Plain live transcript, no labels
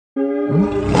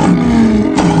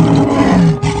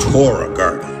ToRaH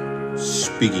Garden,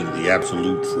 speaking the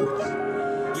absolute truth.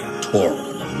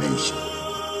 ToRaH Nation.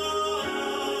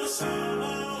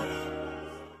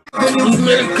 We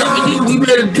made a covenant, we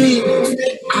made a deal.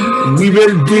 We made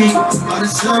a deal.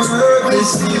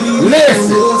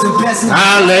 Listen.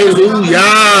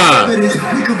 Hallelujah. We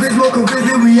could be more convinced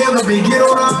than we ever been. Get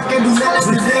on our can do that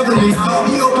for the devil. He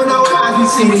opened our eyes, we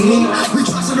see the heat. We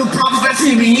trust in the prophets that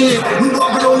see me in. We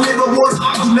walking on live a war.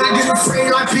 Do not get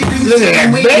afraid like people. Look at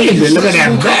that baby. Look at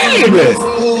that baby.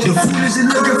 The foolish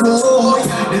is looking for all.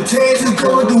 The tails is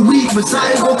going through weak.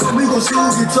 Messiah gon' come, we gon' see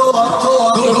who get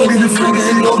ToRaH. Go get the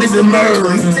freaks and go get the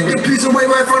murder. Take a piece away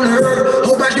right from her.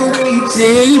 Hold back your wings.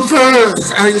 See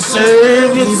first. I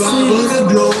serve you. Give all the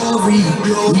glory.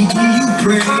 We give you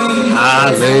praise.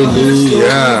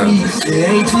 Hallelujah.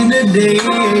 Ancient the days.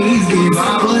 Give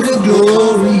all the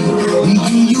glory. We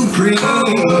give you praise.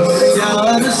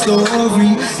 Tell the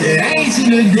story.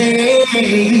 Ancient the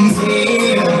days.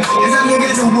 As I look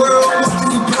at the world,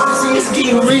 the prophecy is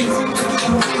getting real.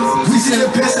 We see the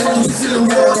pestilence, we see the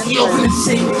war, we open the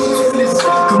shade.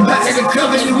 Come back to the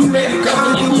covenant, we made a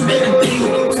covenant, we made a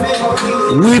deal.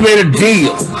 We made a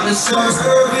deal. As I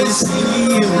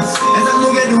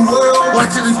look at the world,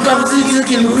 watching the prophecy is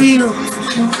getting real.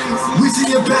 We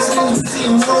see the pestilence, we see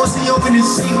the war, we open the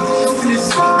shade.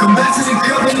 Come back to the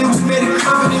covenant, we made a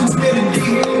covenant, we made a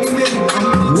deal.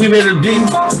 We made a deal.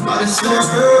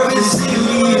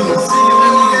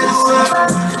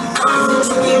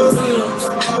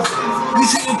 We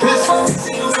see the pestilence, we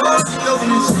see the war, we open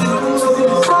the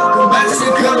shade. Come back to the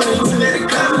covenant, we made a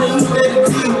covenant, we made a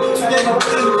deal.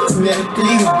 We made a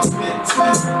deal.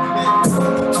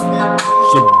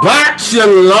 Shabbat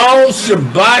Shalom,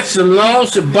 Shabbat Shalom,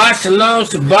 Shabbat Shalom,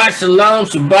 Shabbat Shalom,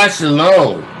 Shabbat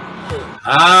Shalom.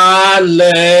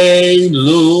 Hallelujah.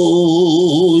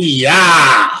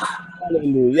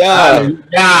 Hallelujah.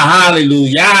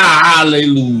 Hallelujah.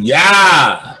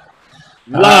 Hallelujah.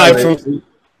 Live from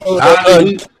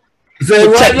say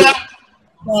what now?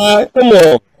 Come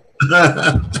on.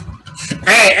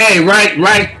 hey,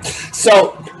 right.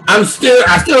 So I still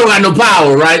don't got no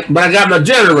power, right? But I got my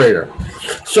generator.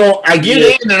 So I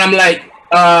get in and I'm like,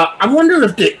 I wonder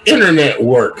if the internet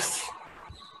works.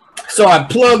 So I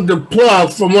plugged the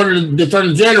plug from one of the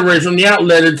different generators from the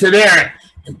outlet into there.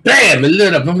 And bam, it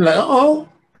lit up. I'm like, oh.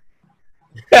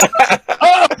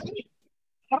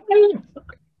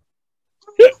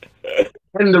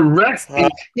 And the rest is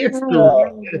history.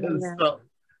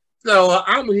 So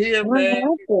I'm here,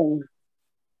 man.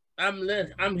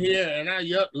 I'm here, and I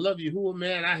love YAHUAH,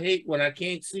 man. I hate when I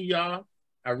can't see y'all.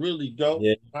 I really don't.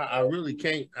 Yeah. I really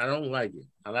can't. I don't like it.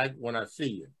 I like when I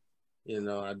see you. You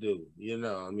know, I do. You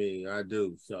know, I mean, I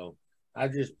do. So I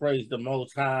just praise the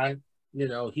Most High. You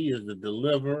know, He is the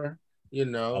deliverer. You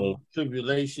know,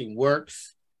 tribulation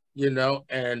works. You know,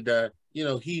 and you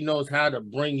know, He knows how to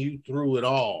bring you through it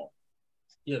all.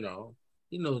 You know,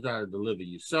 He knows how to deliver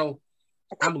you. So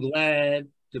I'm glad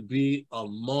to be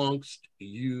amongst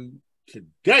you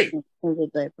today.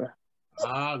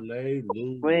 Hallelujah.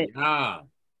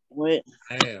 Wait.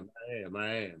 I am.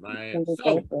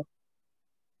 So,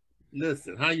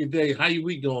 listen, how your day, how your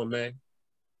week going, man?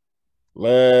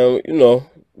 Man, you know,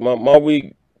 my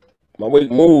week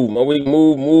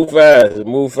move fast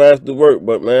to work.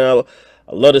 But man,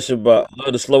 I love the Shabbat. I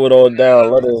love to slow it all down. I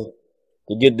love to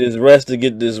get this rest, to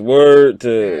get this word,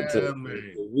 to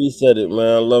reset it,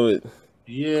 man. I love it.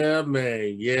 Yeah,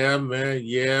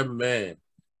 man.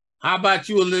 How about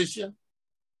you, Alicia?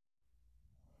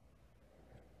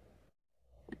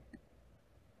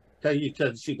 Tell you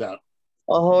she got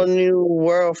a whole new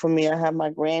world for me. I have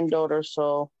my granddaughter,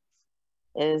 so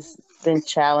it's been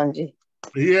challenging.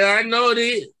 Yeah, I know it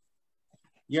is.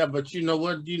 Yeah, but you know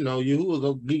what? You know, YAHUAH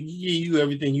will give you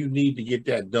everything you need to get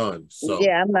that done. So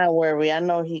yeah, I'm not worried. I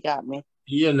know He got me.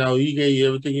 You know, He gave you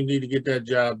everything you need to get that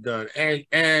job done, and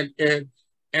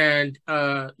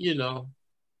you know,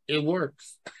 it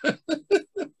works.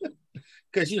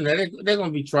 Because you know they're gonna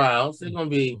be trials. They're gonna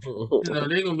be, you know,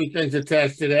 they're gonna be things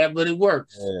attached to that, but it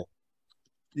works. Yeah.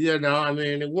 You know, I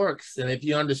mean, it works, and if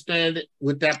you understand it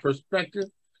with that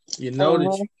perspective, you know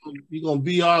that you're gonna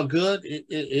be all good.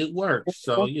 It works.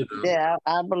 So you know. Yeah,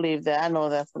 I believe that. I know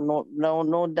that for no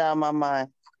doubt in my mind.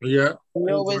 Yeah.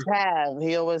 He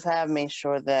always have made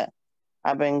sure that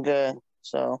I've been good.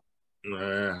 So.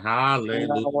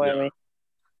 Hallelujah.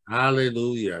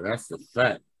 Hallelujah. That's a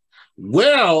fact.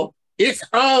 Well, it's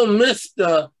on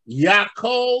Mr.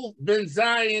 Yaakov Ben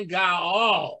Zion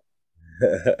Gaal.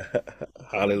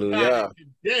 Hallelujah.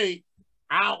 Today,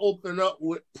 I'll open up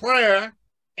with prayer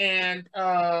and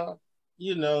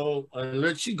you know, and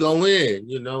let you go in,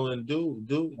 you know, and do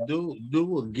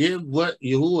give what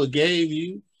Yahuwah gave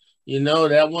you. You know,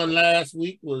 that one last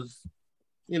week was,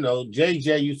 you know,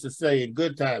 JJ used to say in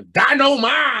good times,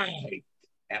 dynamite.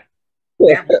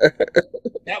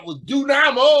 That was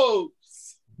dynamos.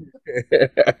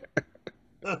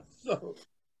 so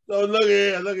look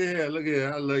here. I love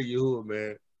Yahuwah,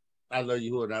 man. I love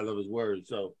Yahuwah and I love his word.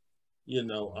 So, you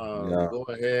know, go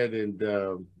ahead and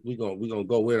we're gonna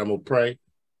go in. I'm gonna pray.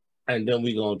 And then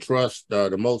we're going to trust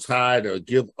the Most High to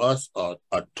give us a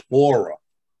ToRaH.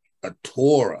 And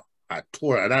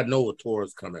I know a ToRaH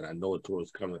is coming.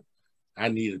 I I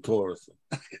need a ToRaH.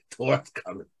 ToRaH's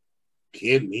coming.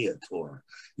 Give me a ToRaH.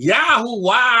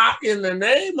 Yahuwah, in the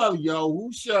name of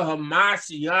YAHUSHA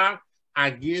HaMashiach, I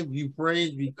give you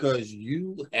praise because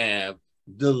you have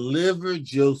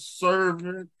delivered your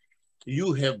servant.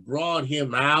 You have brought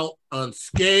him out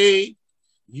unscathed.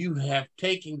 You have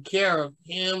taken care of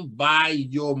him by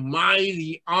your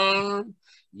mighty arm.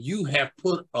 You have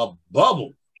put a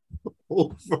bubble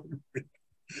over me.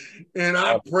 And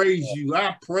I praise you,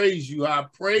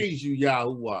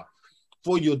 Yahuwah,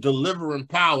 for your delivering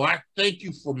power. I thank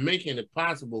you for making it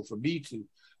possible for me to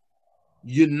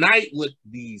unite with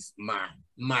these, my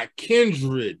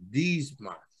kindred,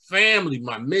 my family,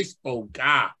 my mishpo,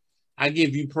 God. I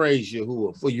give you praise,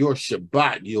 Yahuwah, for your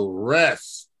Shabbat, your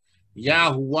rest.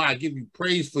 Yahuwah, I give you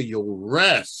praise for your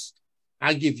rest.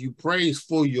 I give you praise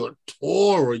for your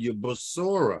ToRaH, your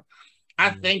Basora.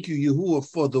 I thank you, Yahuwah,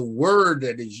 for the word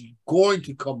that is going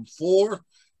to come forth,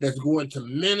 that's going to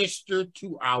minister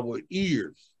to our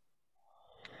ears.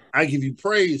 I give you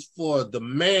praise for the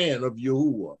man of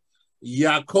Yahuwah,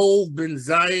 Yaakov ben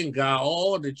Zion, God,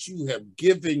 all that you have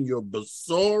given your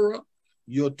Basora,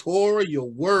 your ToRaH, your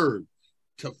word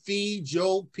to feed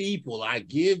your people. I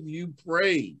give you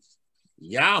praise.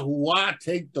 Yahuwah,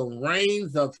 take the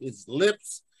reins of his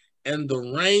lips and the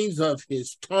reins of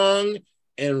his tongue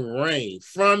and reign.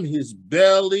 From his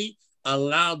belly,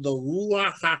 allow the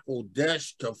Ruach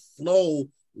HaKodesh to flow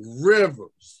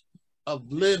rivers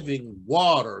of living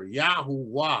water.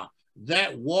 Yahuwah,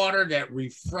 that water that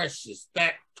refreshes,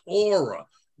 that ToRaH,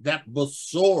 that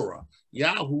Basora.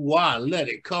 Yahuwah, let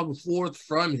it come forth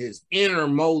from his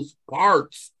innermost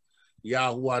parts.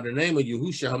 Yahuwah, in the name of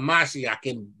Yahushua HaMashiach, I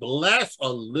can bless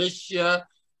Alicia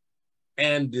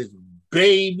and this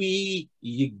baby,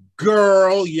 your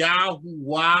girl,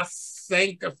 Yahuwah,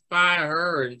 sanctify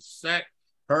her and set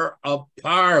her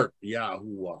apart,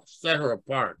 Yahuwah, set her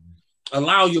apart.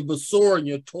 Allow your Basora and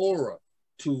your ToRaH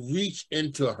to reach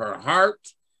into her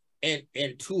heart and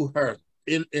into her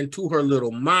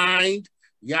little mind.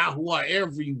 Yahuwah,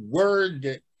 every word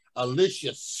that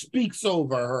Alicia speaks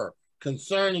over her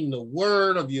concerning the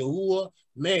word of Yahuwah,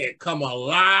 may it come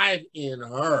alive in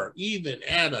her, even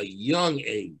at a young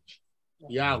age.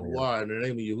 Yahuwah, in the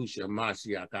name of Yahushua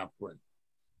Mashiach, I pray.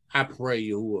 I pray,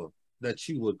 Yahuwah, that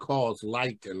you would cause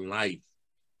light and life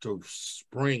to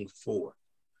spring forth.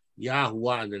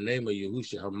 Yahuwah, in the name of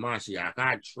Yahushua HaMashiach,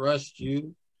 I trust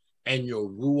you and your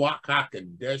Ruach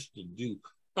HaKodesh to do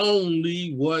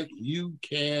only what you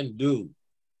can do.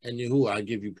 And Yahuwah, I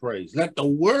give you praise. Let the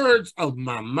words of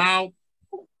my mouth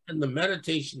and the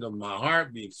meditation of my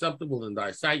heart be acceptable in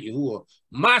thy sight, Yahuwah,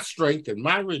 my strength and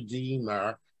my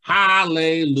redeemer.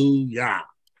 Hallelujah.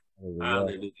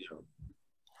 Hallelujah.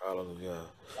 Hallelujah.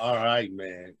 All right,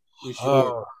 man. We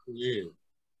sure is.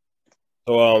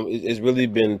 So it's really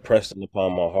been pressed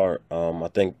upon my heart. I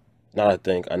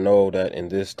know that in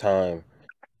this time,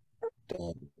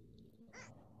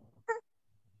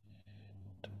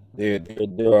 there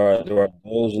are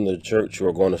those in the church who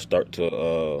are going to start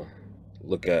to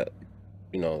look at,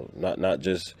 not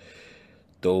just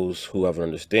those who have an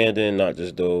understanding, not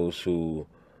just those who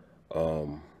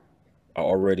are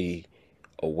already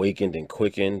awakened and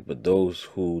quickened, but those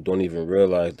who don't even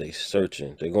realize they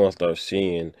searching. They're going to start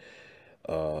seeing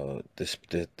this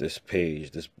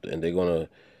page, and they're gonna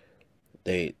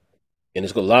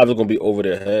lives are gonna be over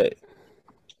their head,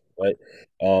 right?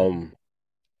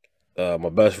 My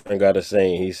best friend got a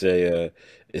saying. He say,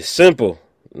 "It's simple,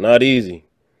 not easy."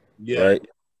 Yeah. Right?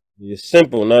 It's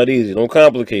simple, not easy. Don't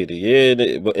complicate it.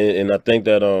 Yeah, but and I think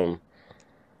that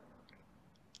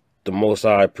the Most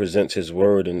High presents His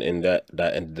word in that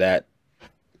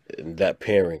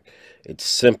pairing. It's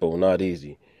simple, not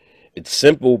easy. It's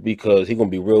simple because He's gonna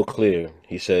be real clear.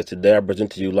 He says, "Today I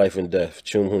present to you life and death.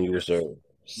 Choose whom you will serve."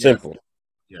 Simple.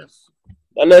 Yes.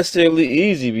 Not necessarily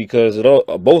easy because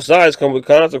both sides come with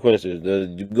consequences.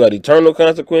 You got eternal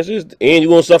consequences, and you're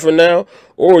gonna suffer now,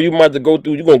 or you might have to go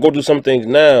through. You're gonna go through some things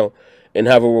now, and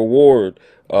have a reward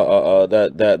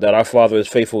that our Father is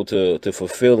faithful to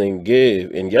fulfill and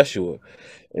give in Yeshua.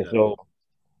 And so,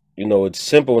 you know, it's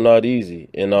simple, not easy.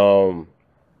 And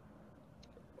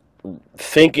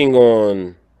thinking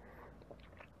on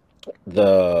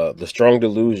the strong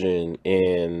delusion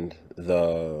and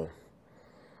the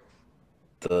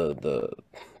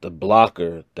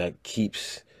blocker that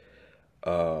keeps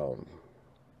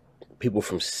people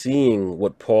from seeing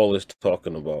what Paul is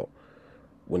talking about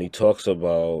when he talks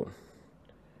about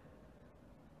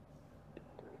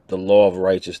the law of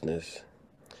righteousness,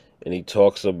 and he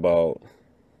talks about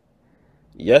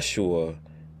Yeshua,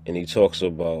 and he talks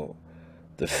about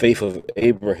the faith of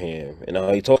Abraham, and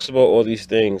how he talks about all these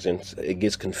things, and it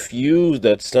gets confused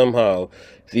that somehow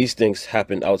these things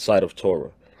happen outside of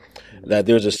ToRaH. That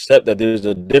there's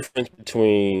a difference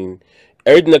between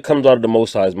everything that comes out of the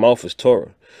Most High's mouth is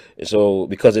ToRaH, and so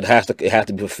because it has to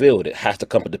be fulfilled, it has to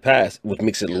come to pass, which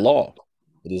makes it law.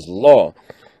 It is law.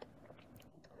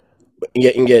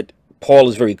 And yet Paul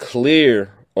is very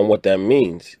clear on what that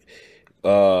means.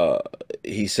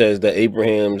 He says that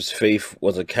Abraham's faith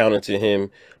was accounted to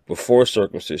him before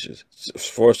circumcision.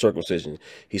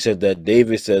 He said that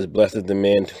David says, "Blessed is the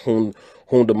man whom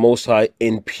the Most High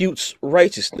imputes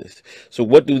righteousness." So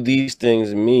what do these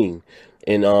things mean?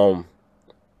 And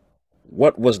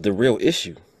what was the real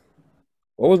issue?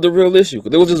 What was the real issue?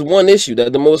 There was this one issue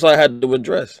that the Most High had to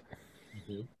address.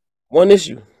 One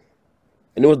issue,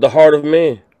 and it was the heart of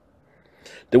man.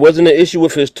 There wasn't an issue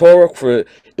with his ToRaH, for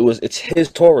it's his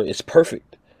ToRaH. It's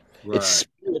perfect. Right. It's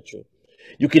spiritual.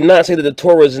 You cannot say that the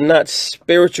ToRaH is not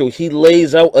spiritual. He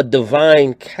lays out a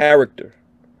divine character.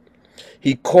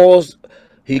 He calls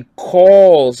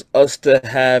us to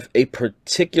have a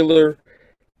particular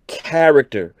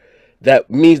character. That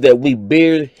means that we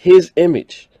bear his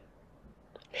image.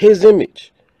 His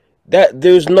image. That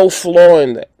there's no flaw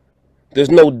in that. There's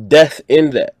no death in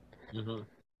that.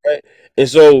 Right? And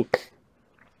so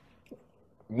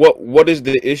what is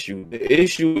the issue? The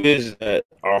issue is that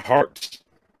our hearts,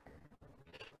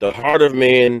 the heart of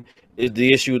man is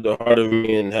the issue. The heart of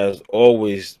man has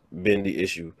always been the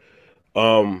issue.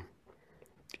 And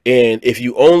if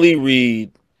you only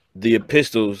read the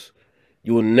epistles,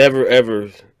 you will never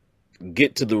ever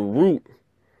get to the root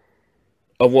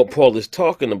of what Paul is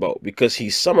talking about, because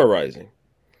he's summarizing.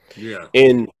 Yeah.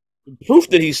 And proof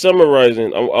that he's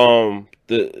summarizing,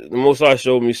 the Most High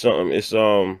showed me something.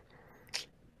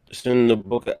 It's in the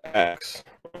book of Acts,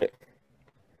 right?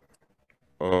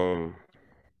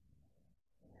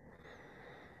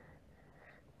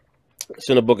 It's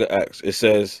in the book of Acts. It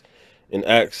says in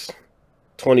Acts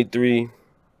 23,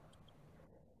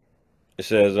 it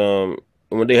says,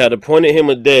 when they had appointed him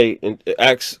a day, in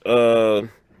Acts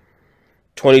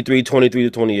 23 to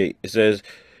 28, it says,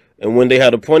 and when they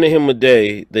had appointed him a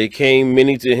day, they came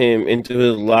many to him into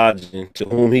his lodging, to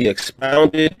whom he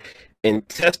expounded and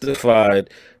testified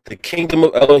the kingdom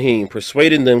of Elohim,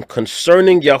 persuading them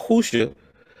concerning Yahusha,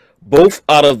 both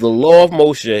out of the law of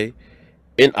Moshe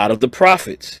and out of the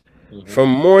prophets, from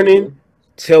morning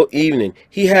till evening.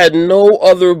 He had no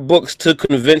other books to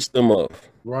convince them of.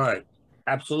 Right.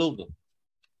 Absolutely.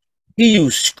 He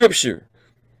used scripture,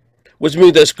 which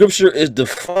means that scripture is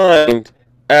defined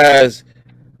as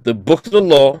the books of the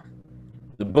law,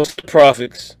 the books of the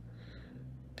prophets,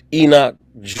 Enoch,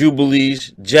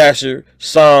 Jubilees, Jasher,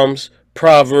 Psalms,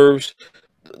 Proverbs,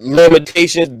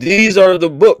 Lamentations. These are the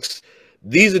books.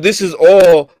 This is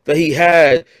all that he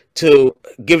had to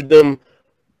give them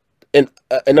an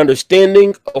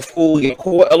understanding of who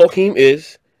Yahuwah Elohim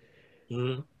is,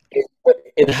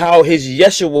 and how his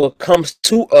Yeshua comes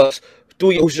to us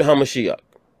through Yahushua HaMashiach.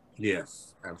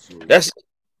 Yes, absolutely.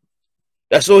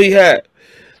 That's all he had.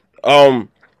 And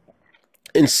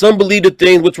some believed the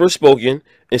things which were spoken,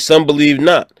 and some believed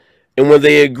not. And when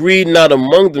they agreed not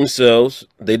among themselves,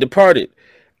 they departed.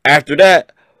 After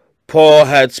that, Paul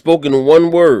had spoken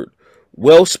one word.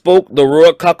 Well spoke the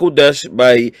RUACH HaKodesh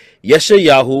by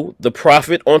Yashar'el, the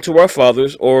prophet, unto our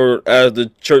fathers, or as the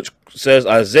church says,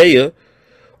 Isaiah,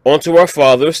 unto our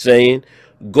fathers, saying,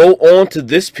 go on to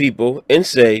this people and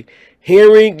say,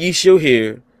 hearing ye shall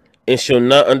hear, and shall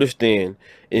not understand,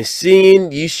 and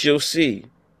seeing ye shall see,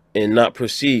 and not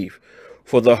perceive.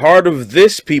 For the heart of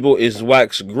this people is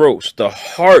wax gross. The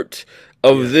heart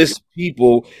of this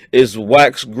people is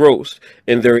wax gross,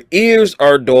 and their ears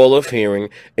are dull of hearing,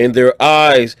 and their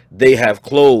eyes they have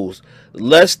closed,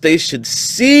 lest they should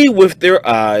see with their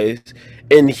eyes,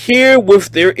 and hear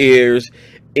with their ears,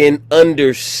 and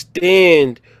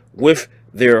understand with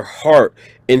their heart,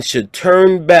 and should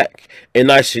turn back, and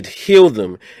I should heal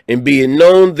them. And be it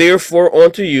known therefore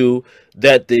unto you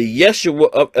that the Yeshua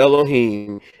of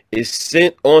Elohim is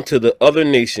sent onto the other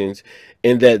nations,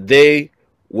 and that they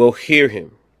will hear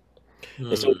him.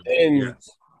 And so then, Yes.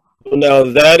 now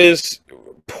that is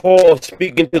Paul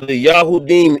speaking to the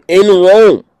Yahudim in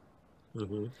Rome.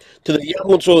 To the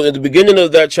Yahud. So at the beginning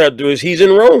of that chapter is he's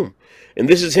in Rome. And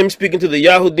this is him speaking to the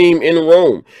Yahudim in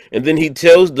Rome. And then he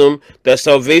tells them that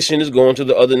salvation is going to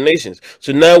the other nations.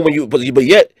 So now when you, but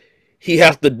yet he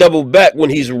has to double back when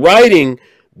he's writing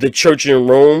the church in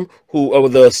Rome, who or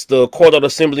the called out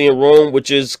assembly in Rome,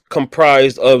 which is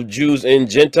comprised of Jews and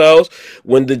Gentiles.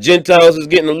 When the Gentiles is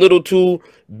getting a little too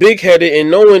big headed and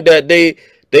knowing that they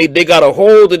got a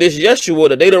hold of this Yeshua,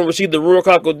 that they don't receive the Ruach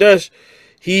HaKodesh,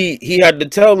 he had to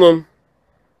tell them.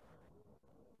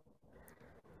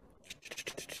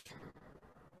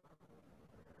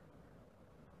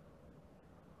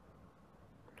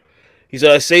 He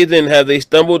said, I say then, have they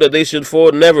stumbled that they should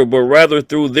fall? Never, but rather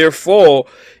through their fall,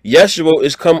 Yeshua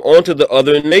is come onto the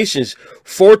other nations,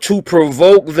 for to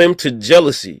provoke them to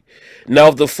jealousy. Now,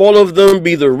 if the fall of them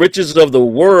be the riches of the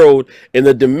world, and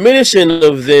the diminishing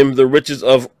of them the riches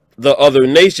of the other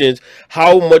nations,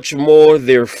 how much more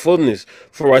their fullness?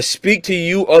 For I speak to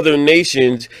you other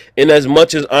nations,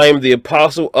 inasmuch as I am the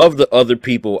apostle of the other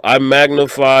people, I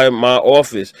magnify my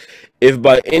office. If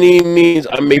by any means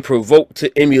I may provoke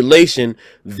to emulation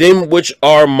them which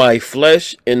are my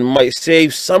flesh, and might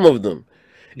save some of them.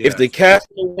 If the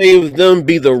casting away of them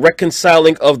be the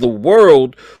reconciling of the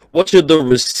world, what should the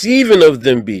receiving of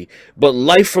them be? But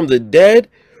life from the dead?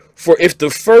 For if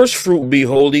the first fruit be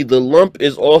holy, the lump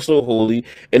is also holy,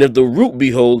 and if the root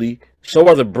be holy, so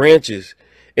are the branches.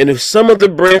 And if some of the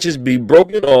branches be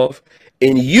broken off,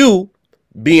 and you,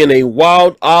 being a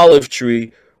wild olive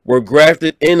tree, were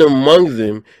grafted in among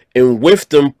them, and with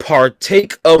them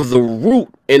partake of the root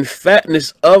and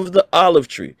fatness of the olive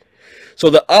tree. So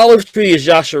the olive tree is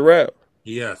Yashar'el.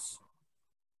 Yes.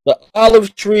 The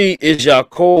olive tree is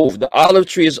Yaakov. The olive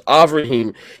tree is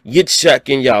Avraham,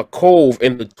 Yitzchak, and Yaakov,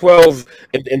 and the 12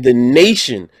 and the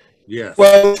nation. Yes.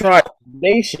 12 tribe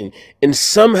nation. And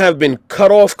some have been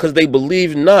cut off because they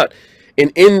believe not.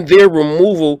 And in their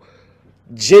removal,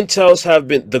 Gentiles have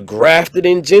been the grafted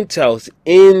in Gentiles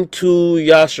into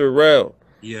Yashar'el.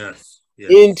 Yes.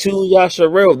 Into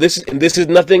Yashar'el. This is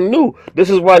nothing new. This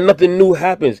is why nothing new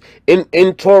happens. In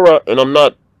ToRaH, and I'm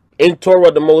not in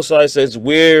ToRaH, the Most High says,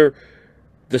 where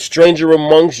the stranger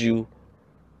amongst you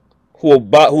who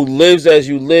lives as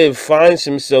you live finds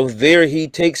himself, there he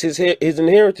takes his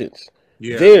inheritance.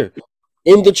 Yeah. There.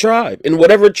 In the tribe. In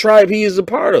whatever tribe he is a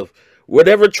part of.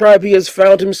 Whatever tribe he has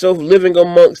found himself living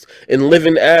amongst and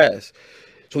living as.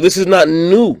 So this is not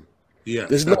new. Yeah,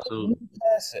 this is not absolutely. a new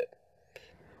concept.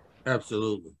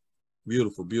 Absolutely.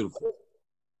 Beautiful, beautiful.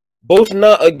 Boast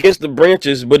not against the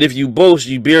branches, but if you boast,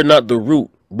 you bear not the root,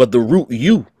 but the root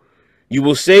you. You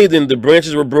will say then, the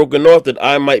branches were broken off that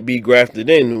I might be grafted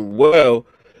in. Well,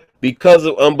 because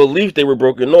of unbelief they were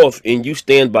broken off, and you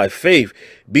stand by faith.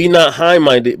 Be not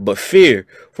high-minded, but fear.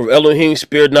 For Elohim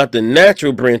spared not the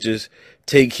natural branches.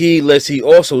 Take heed lest he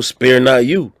also spare not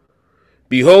you.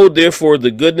 Behold, therefore,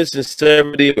 the goodness and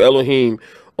severity of Elohim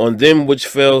on them which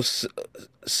fell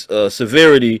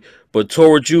severity, but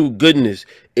toward you goodness,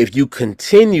 if you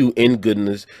continue in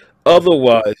goodness.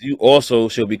 Otherwise, you also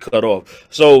shall be cut off.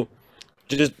 So,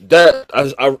 just that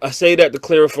I say that to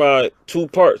clarify two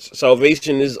parts.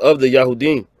 Salvation is of the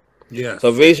Yahudim. Yes.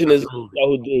 Salvation is of the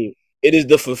Yahudim. It is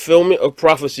the fulfillment of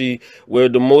prophecy where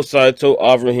the Most High told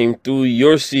Avraham, through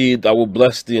your seed I will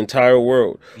bless the entire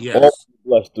world. Yes. All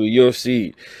blessed through your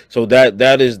seed. So that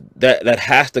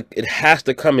has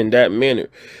to come in that manner.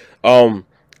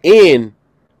 And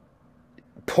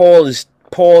Paul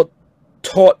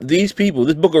taught these people.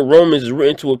 This book of Romans is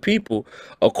written to a people,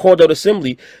 a called out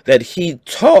assembly, that he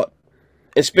taught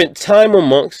and spent time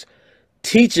amongst,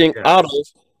 teaching out of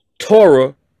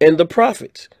ToRaH and the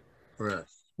prophets. Right.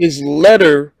 His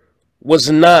letter was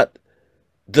not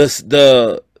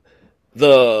the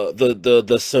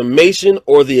summation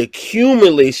or the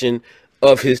accumulation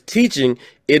of his teaching.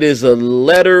 It is a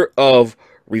letter of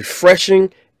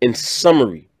refreshing and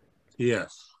summary.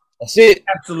 Yes. That's it.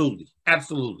 Absolutely.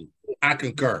 Absolutely. I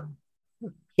concur.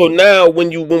 So now when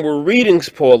we're reading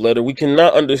Paul's letter, we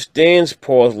cannot understand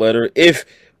Paul's letter if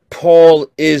Paul's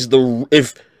letters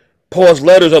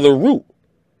are the root.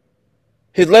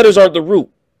 His letters aren't the root.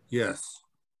 Yes.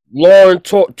 Law and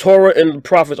ToRaH and the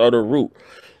prophets are the root.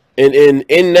 And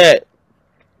in that,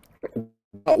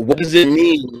 what does it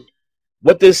mean?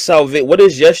 What is salvation? What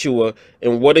is Yeshua?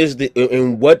 And what is the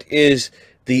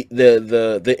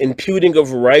imputing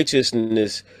of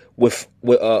righteousness with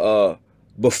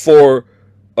before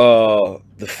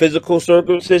the the physical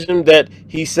circumcision that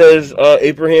he says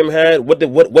Abraham had. What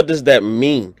does that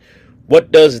mean?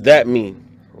 What does that mean?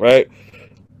 Right?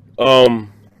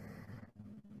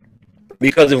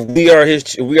 Because if we are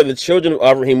the children of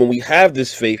Abraham, when we have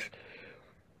this faith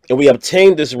and we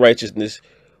obtain this righteousness,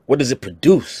 what does it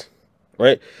produce?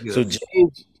 Right? Yes. So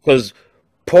James, because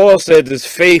Paul said this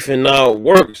faith and now it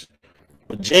works.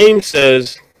 But James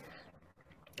says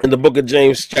in the book of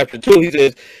James chapter 2, he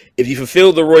says, if you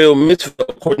fulfill the royal mitzvah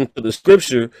according to the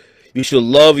scripture, you shall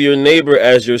love your neighbor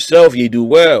as yourself, ye do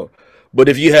well. But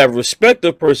if you have respect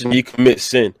of person, ye commit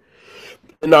sin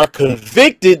and are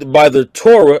convicted by the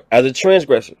ToRaH as a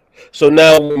transgressor. So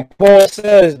now when Paul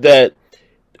says that,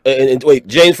 wait,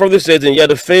 James further says, and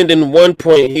yet offend in one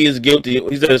point he is guilty.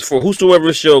 He says, for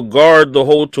whosoever shall guard the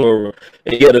whole ToRaH,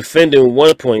 and yet offend in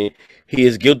one point, he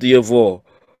is guilty of all.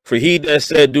 For he that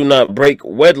said, do not break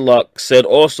wedlock, said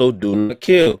also, do not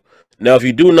kill. Now if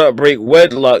you do not break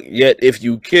wedlock, yet if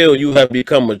you kill, you have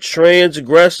become a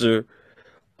transgressor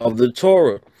of the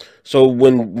ToRaH. So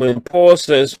when Paul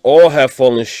says all have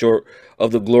fallen short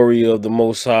of the glory of the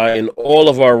Most High and all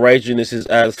of our righteousness is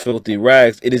as filthy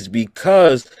rags, it is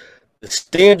because the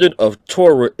standard of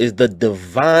ToRaH is the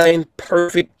divine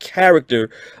perfect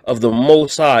character of the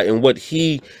Most High and what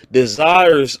he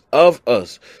desires of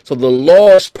us. So the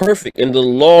law is perfect and the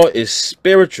law is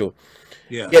spiritual.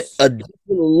 Yes. Yet a different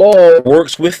law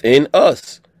works within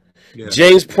us. Yes.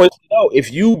 James points out,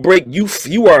 if you break,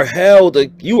 you are held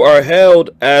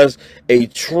as a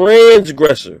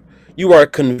transgressor. You are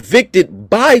convicted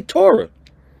by ToRaH.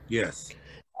 Yes.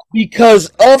 Because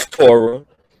of ToRaH,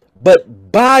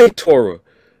 but by ToRaH.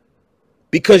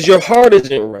 Because your heart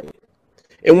isn't right.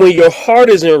 And when your heart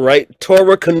isn't right,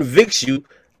 ToRaH convicts you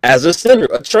as a sinner,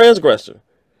 a transgressor.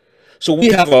 So we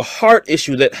have a heart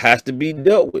issue that has to be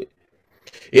dealt with.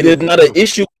 It is not an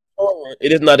issue.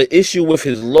 It is not an issue with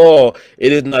his law.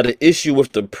 It is not an issue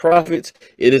with the prophets.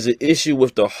 It is an issue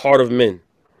with the heart of men,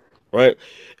 right?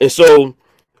 And so,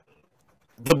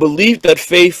 the belief that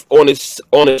faith on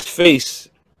its face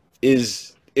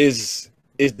is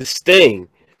the staying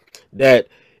that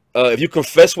if you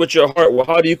confess with your heart, well,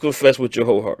 how do you confess with your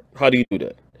whole heart? How do you do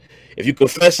that? If you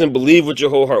confess and believe with your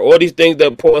whole heart, all these things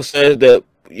that Paul says that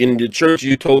in the church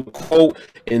you told to quote,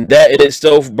 and that in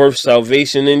itself births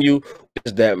salvation in you. What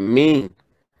does that mean?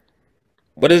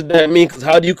 What does that mean? Because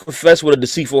how do you confess with a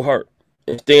deceitful heart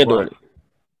and stand on it?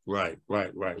 Right.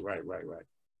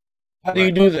 How do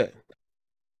you do that?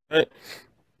 Right.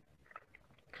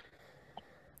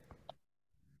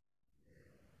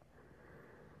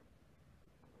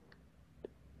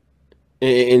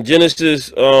 In Genesis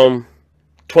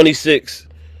 26,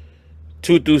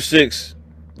 2-6,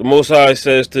 the Most High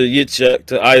says to Yitzchak,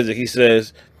 to Isaac, he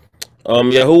says,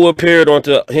 Yahuwah appeared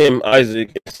unto him,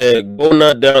 Isaac, and said, go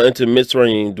not down into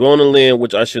Mitzrayim, dwell in the land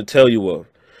which I shall tell you of.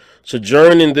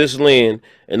 Sojourn in this land,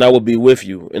 and I will be with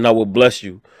you, and I will bless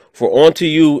you. For unto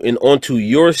you and unto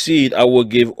your seed I will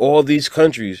give all these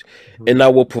countries, and I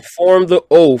will perform the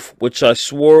oath which I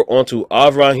swore unto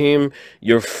Abraham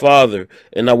your father,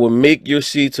 and I will make your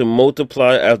seed to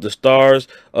multiply as the stars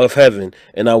of heaven,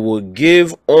 and I will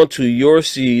give unto your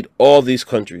seed all these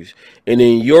countries, and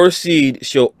in your seed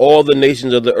shall all the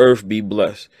nations of the earth be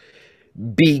blessed.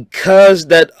 Because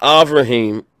that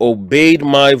Abraham obeyed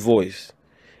my voice,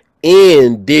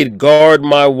 and did guard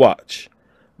my watch,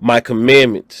 my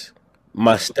commandments,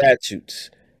 my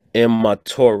statutes, and my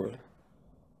ToRaH.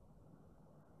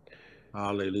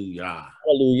 Hallelujah.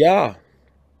 Hallelujah.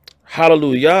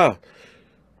 Hallelujah.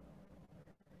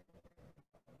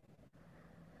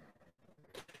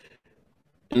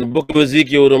 In the book of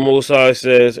Ezekiel, the Most High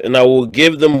says, and I will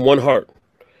give them one heart,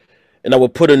 and I will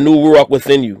put a new RUACH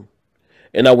within you,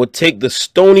 and I will take the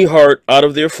stony heart out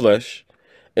of their flesh,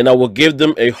 and I will give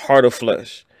them a heart of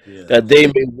flesh, that they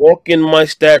may walk in my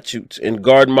statutes and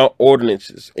guard my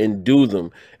ordinances and do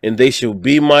them, and they shall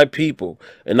be my people,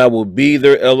 and I will be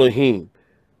their Elohim.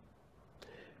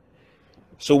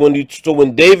 So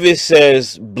when David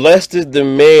says, blessed is the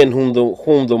man whom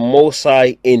the Most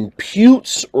High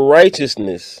imputes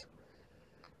righteousness,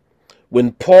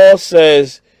 when Paul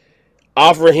says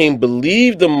Abraham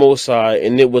believed the Most High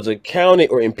and it was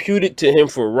accounted or imputed to him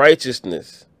for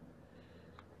righteousness,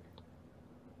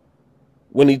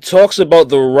 when he talks about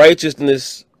the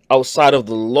righteousness outside of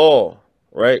the law,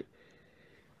 right?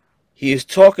 He is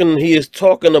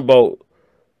talking about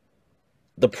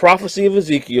the prophecy of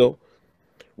Ezekiel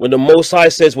when the Most High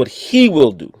says what he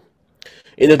will do.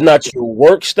 It is not your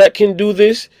works that can do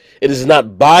this. It is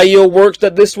not by your works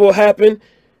that this will happen.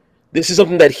 This is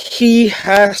something that he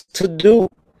has to do.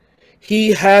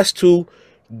 He has to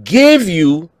give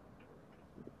you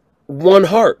one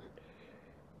heart.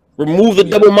 Remove the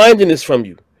double-mindedness from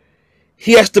you.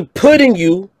 He has to put in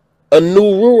you a new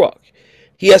ruach.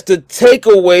 He has to take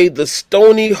away the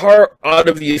stony heart out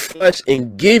of your flesh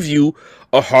and give you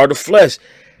a heart of flesh.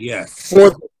 Yes. For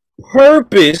the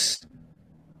purpose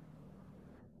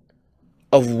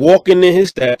of walking in his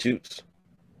statutes,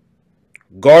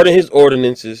 guarding his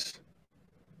ordinances,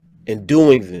 and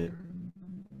doing them.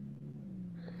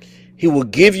 He will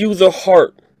give you the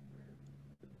heart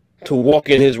to walk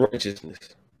in his righteousness.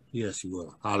 Yes, he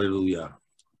will. Hallelujah.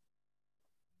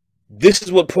 This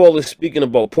is what Paul is speaking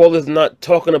about. Paul is not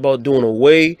talking about doing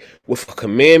away with a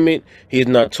commandment. He is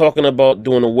not talking about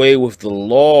doing away with the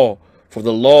law. For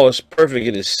the law is perfect.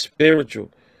 It is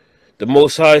spiritual. The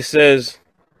Most High says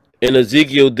in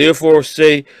Ezekiel, therefore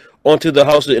say unto the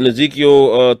house in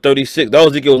Ezekiel 36, that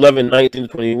was Ezekiel 11, 19 to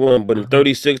 21, but in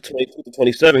 36, 22 to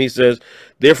 27, he says,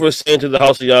 therefore say unto the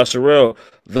house of Yashar'el,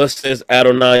 thus says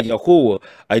ADONI Yahuwah,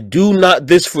 I do not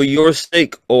this for your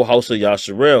sake, O house of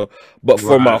Yashar'el, but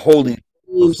for my holy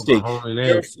name's sake,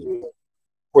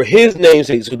 for his name's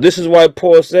sake. So this is why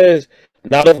Paul says,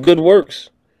 not of good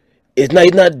works. It's not,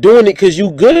 he's not doing it because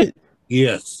you good.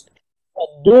 Yes. He's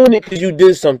not doing it because you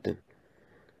did something.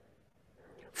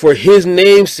 For his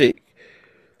name's sake.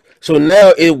 So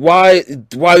now, why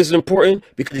is it important?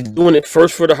 Because he's doing it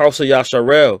first for the house of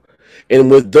Yashar'el. And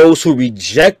with those who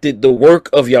rejected the work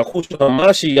of Yahushua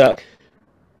HaMashiach,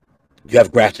 you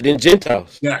have grafted in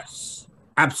Gentiles. Yes.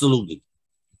 Absolutely.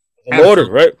 In order,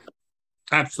 right?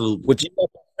 Absolutely. Which you have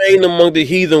profaned among the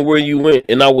heathen where you went,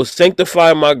 and I will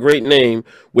sanctify my great name,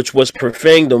 which was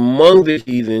profaned among the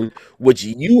heathen, which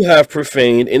you have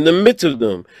profaned in the midst of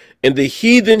them. And the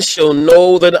heathen shall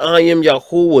know that I am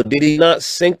Yahuwah. Did he not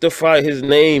sanctify his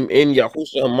name in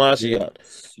Yahushua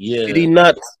HaMashiach? Yeah. Did he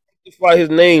not sanctify his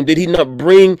name? Did he not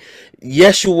bring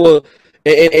Yeshua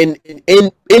and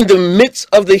in the midst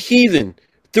of the heathen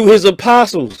through his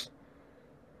apostles?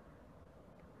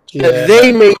 Yeah. That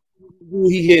they may know who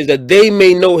he is, that they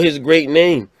may know his great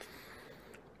name.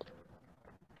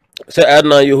 Said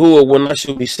Adonai Yahuwah, when I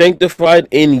shall be sanctified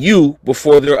in you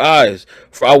before their eyes.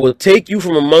 For I will take you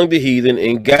from among the heathen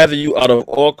and gather you out of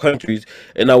all countries,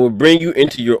 and I will bring you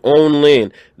into your own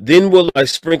land. Then will I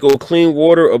sprinkle clean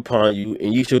water upon you,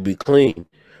 and you shall be clean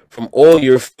from all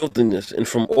your filthiness and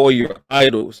from all your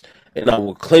idols, and I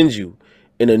will cleanse you.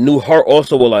 And a new heart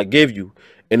also will I give you,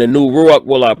 and a new ruach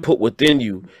will I put within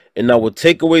you. And I will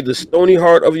take away the stony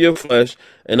heart of your flesh,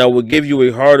 and I will give you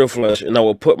a heart of flesh, and I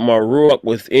will put my ruach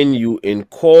within you, and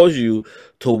cause you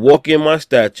to walk in my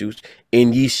statutes,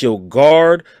 and ye shall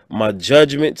guard my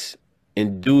judgments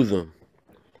and do them.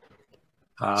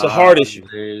 It's a hard issue.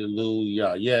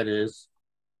 Hallelujah. Yeah, it is.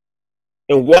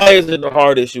 And why is it a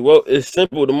hard issue? Well, it's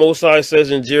simple. The Most High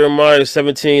says in Jeremiah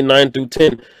 17, 9 through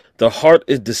 10, the heart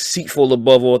is deceitful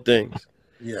above all things.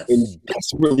 Yes. And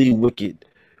desperately wicked.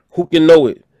 Who can know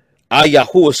it? I,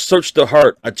 Yahuwah, search the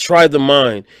heart. I try the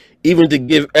mind, even to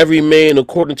give every man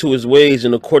according to his ways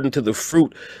and according to the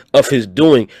fruit of his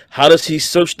doing. How does he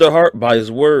search the heart? By his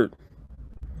word,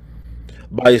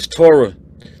 by his ToRaH.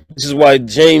 This is why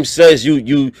James says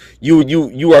you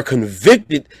are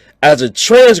convicted as a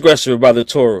transgressor by the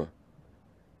ToRaH.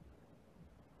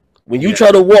 When you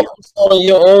try to walk on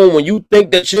your own, when you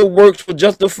think that your works will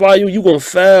justify you, you're going to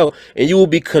fail, and you will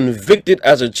be convicted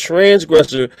as a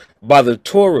transgressor by the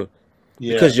ToRaH.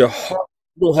 Yeah. Because your heart,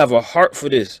 you don't have a heart for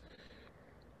this.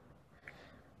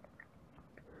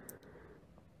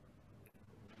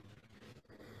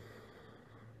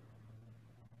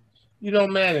 You know,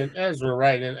 man, in Ezra,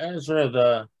 right? In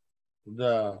Ezra,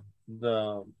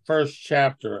 the first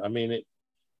chapter, I mean,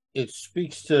 it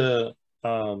speaks to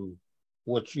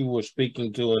what you were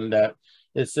speaking to, in that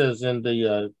it says in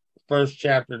the first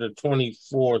chapter, the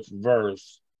 24th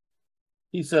verse,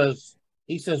 he says,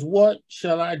 what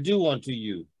shall I do unto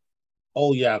you,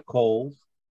 O Yaakov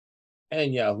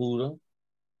and Yahudah?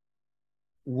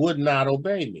 Would not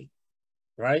obey me,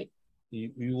 right?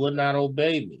 You would not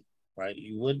obey me, right?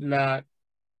 You would not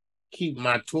keep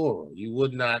my ToRaH. You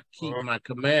would not keep my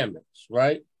commandments,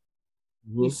 right?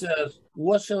 He says,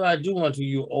 what shall I do unto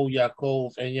you, O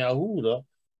Yaakov and Yahudah?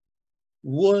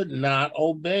 Would not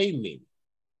obey me.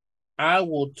 I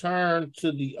will turn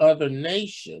to the other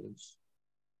nations,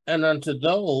 and unto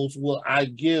those will I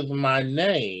give my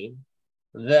name,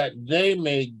 that they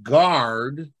may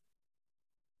guard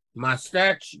my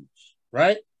statutes,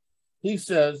 right? He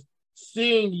says,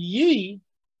 seeing ye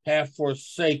have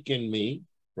forsaken me,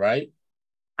 right?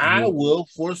 I will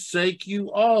forsake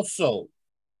you also,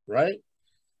 right?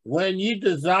 When ye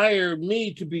desire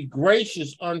me to be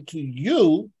gracious unto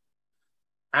you,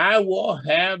 I will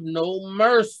have no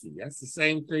mercy. That's the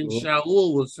same thing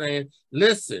Shaul was saying.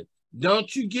 Listen,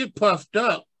 don't you get puffed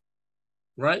up,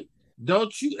 right?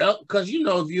 Don't you, because you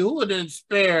know, if Yahudah didn't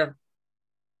spare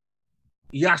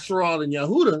Yashar'el and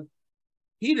Yahudah,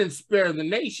 he didn't spare the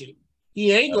nation.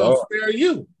 He ain't gonna spare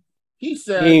you. He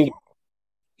says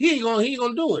he ain't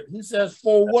gonna do it. He says,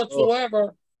 for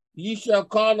whatsoever ye shall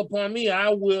call upon me, I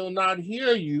will not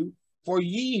hear you, for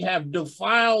ye have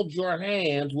defiled your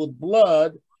hands with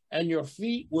blood, and your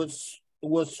feet was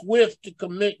swift to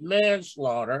commit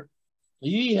manslaughter.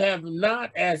 Ye have not,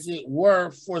 as it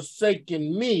were,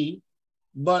 forsaken me,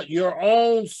 but your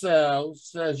own selves,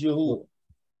 says Yahudah.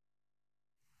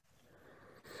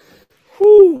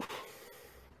 Whew.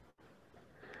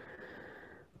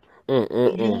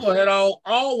 Yahudah had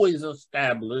always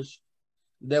established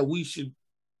that we should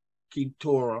keep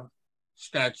ToRaH,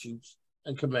 statutes,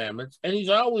 and commandments, and he's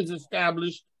always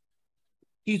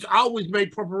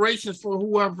made preparations for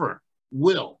whoever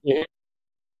will. Yeah.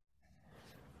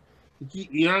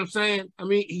 You know what I'm saying? I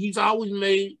mean, he's always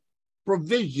made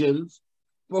provisions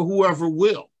for whoever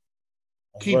will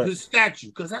keep his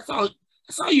statute, because that's all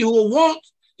Yahudah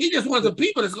wants. He just wants the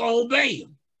people that's going to obey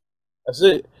him. That's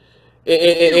it.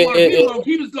 He wants people going to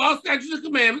keep his law, statutes, and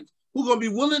commandments, who are going to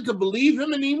be willing to believe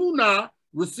him in Emunah,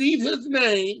 receive his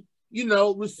name, you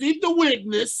know, receive the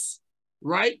witness,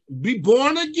 right? Be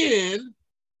born again,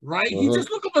 right? He's just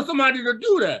looking for somebody to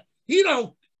do that. He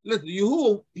don't, listen,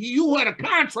 you had a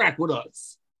contract with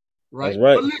us, right? That's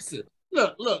right. But listen,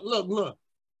 look.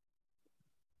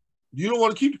 You don't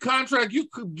want to keep the contract, you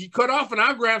could get cut off and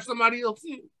I'll grab somebody else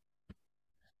in.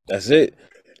 That's it.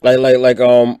 Like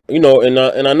you know,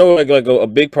 and I know like a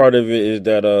big part of it is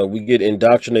that we get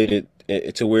indoctrinated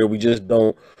to where we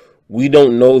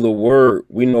don't know the word.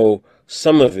 We know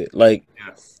some of it. Like,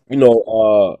 you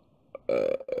know,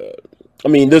 I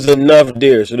mean, there's enough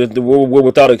there, so we're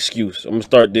without excuse. I'm gonna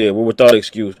start there. We're without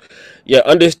excuse. Yeah,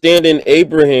 understanding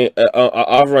Abraham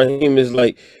is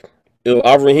like, you know,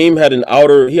 Abraham had an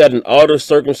outer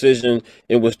circumcision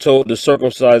and was told to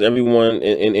circumcise everyone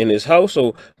in his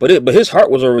household, but his heart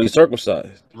was already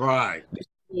circumcised. Right.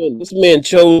 This man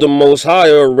chose the Most High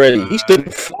already. He stood in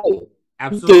the fire.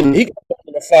 Absolutely. He got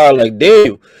in the fire like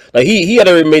Daniel. Like he had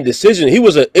already made a decision. He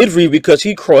was an Idri because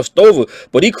he crossed over,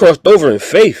 but he crossed over in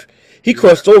faith. He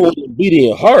crossed over with an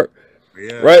obedient heart,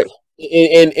 right?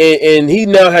 And he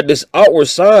now had this outward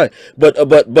sign, but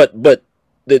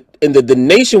the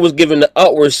nation was given the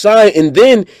outward sign, and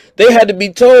then they had to be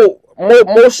told.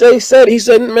 Moshe said, he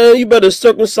said, man, you better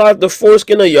circumcise the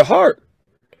foreskin of your heart.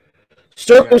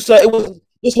 Circumcise.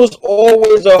 This was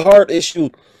always a heart issue.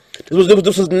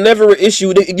 This was never an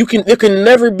issue. There can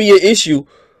never be an issue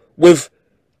with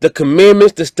the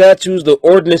commandments, the statutes, the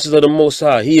ordinances of the Most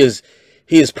High. He is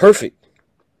perfect.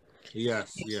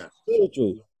 Yes.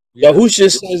 Spiritual. Yahusha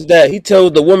says that. He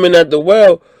tells the woman at the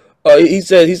well. He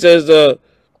says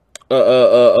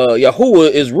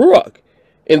Yahuwah is RUACH,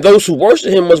 and those who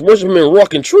worship him must worship him in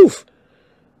RUACH and truth.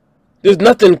 There's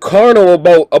nothing carnal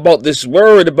about this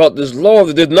word, about this law.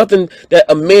 There's nothing that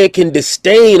a man can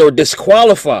disdain or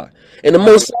disqualify. And the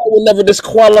Most High will never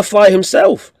disqualify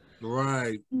himself.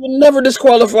 Right. He will never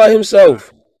disqualify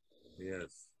himself.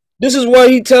 Yes. This is why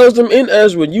he tells them in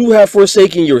Ezra, you have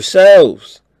forsaken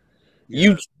yourselves.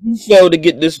 You failed to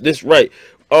get this right.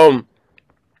 The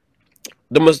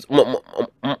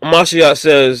Mashiach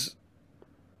says,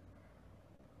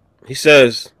 he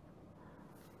says,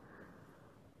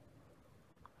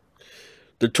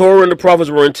 the ToRaH and the prophets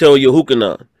were until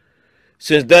YAHUDAH.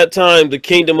 Since that time, the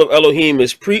kingdom of Elohim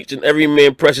is preached, and every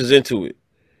man presses into it.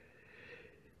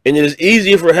 And it is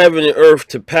easier for heaven and earth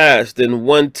to pass than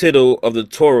one tittle of the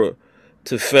ToRaH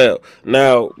to fail.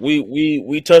 Now,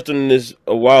 we touched on this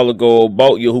a while ago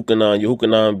about YAHUDAH.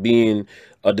 YAHUDAH being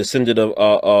a descendant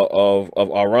of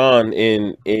Aaron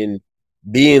in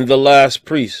being the last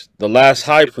priest, the last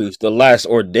high priest, the last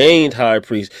ordained high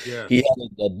priest. Yeah. He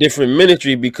had a different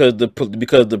ministry because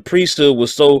the priesthood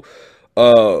was so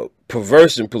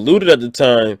perverse and polluted at the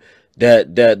time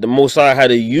that the Most High had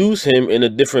to use him in a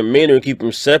different manner and keep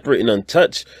him separate and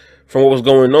untouched from what was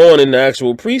going on in the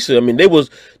actual priesthood. I mean,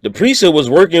 the priesthood was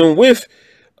working with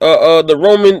the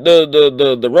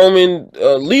Roman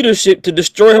leadership to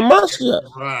destroy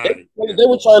Hamashiach. Right. They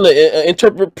were trying to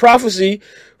interpret prophecy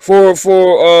for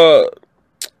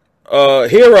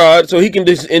Herod, so he can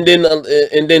and then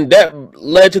that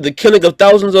led to the killing of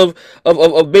thousands of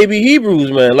baby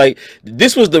Hebrews, man. Like,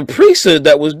 this was the priesthood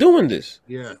that was doing this.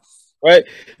 Yes. Right.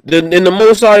 And the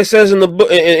Most High says in the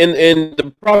book, in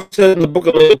the prophet says in the book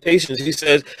of Lamentations, he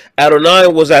says Adonai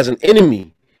was as an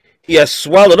enemy. He has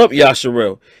swallowed up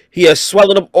Yashar'el. He has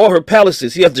swallowed up all her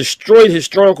palaces. He has destroyed his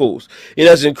strongholds. It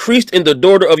has increased in the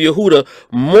daughter of Yahudah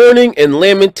mourning and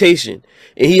lamentation.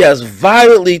 And he has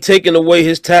violently taken away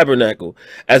his tabernacle,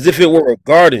 as if it were a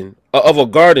garden of a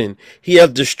garden. He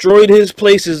has destroyed his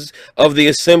places of the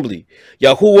assembly.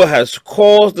 Yahuwah has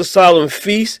caused the solemn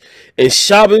feasts and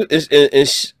Shabbat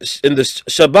and the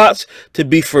Shabbats to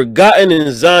be forgotten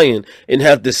in Zion, and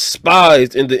have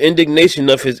despised in the indignation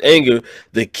of his anger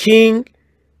the king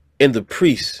and the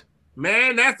priests.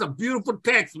 Man, that's a beautiful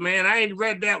text, man. I ain't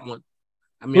read that one.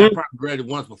 I mean, I probably read it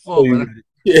once before,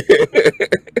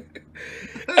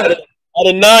 but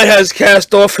Adonai has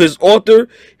cast off his altar.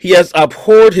 He has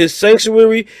abhorred his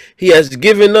sanctuary. He has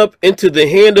given up into the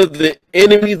hand of the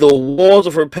enemy the walls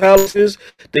of her palaces.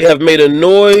 They have made a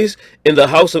noise in the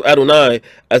house of Adonai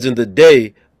as in the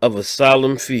day of a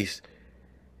solemn feast.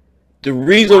 The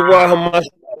reason why Hamas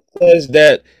says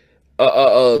that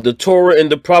the Torah and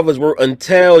the prophets were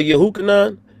until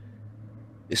Yahudah,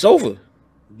 it's over.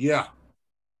 Yeah.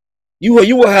 You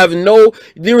will have no,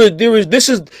 this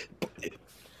is.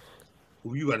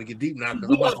 Well, you got to get deep now.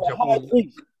 We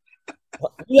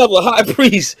have a high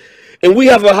priest, and we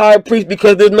have a high priest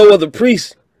because there's no other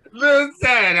priest.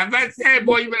 Listen, I'm not saying,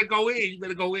 boy, you better go in. You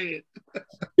better go in.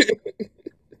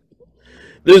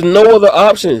 There's no other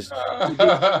options.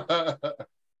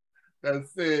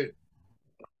 That's it.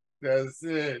 That's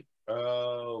it.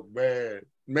 Oh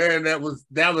man, that was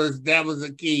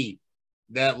a key.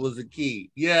 That was a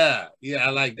key. Yeah, I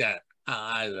like that.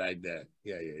 I like that.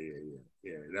 Yeah.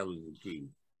 That was the key.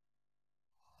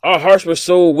 Our hearts were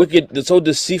so wicked, so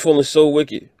deceitful and so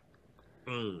wicked.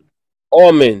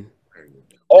 All men.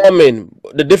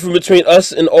 The difference between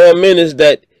us and all men is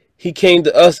that he came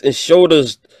to us and showed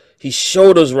us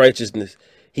righteousness.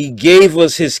 He gave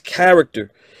us his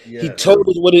character. He told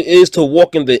us what it is to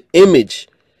walk in the image.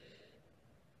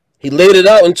 He laid it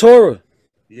out in ToRaH.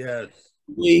 Yes.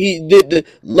 He did the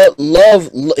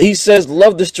love. He says,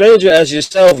 love the stranger as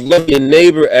yourself. Love your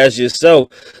neighbor as yourself.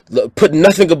 Put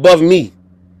nothing above me.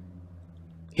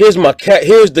 Here's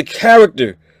the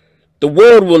character. The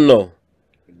world will know.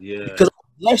 Yeah. Because I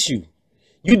bless you.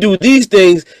 You do these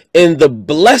things, and the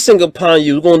blessing upon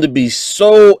you is going to be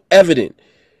so evident.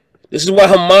 This is why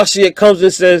Hamashiach comes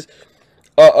and says,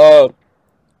 you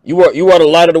are the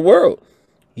light of the world.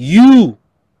 You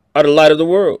are the light of the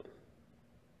world.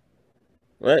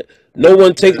 Right? No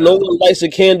one lights a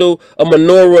candle, a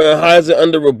menorah, and hides it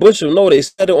under a bushel. No, they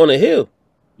set it on a hill.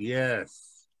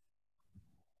 Yes.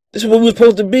 This is what we're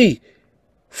supposed to be.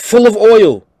 Full of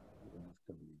oil.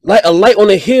 Like a light on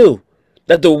a hill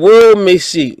that the world may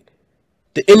see.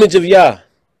 The image of Yah.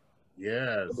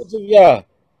 Yes. The image of Yah.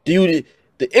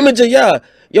 The image of Yah.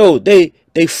 Yo, they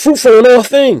fruitful in all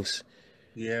things.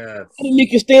 Yes. Enemy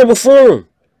can stand before him.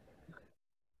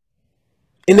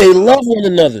 And they love one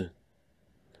another.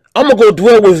 I'm gonna go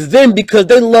dwell with them because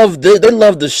they love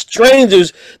the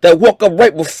strangers that walk up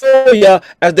right before y'all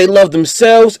as they love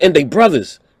themselves and their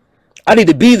brothers. I need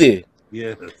to be there.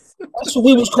 Yes. That's what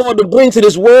we was called to bring to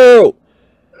this world.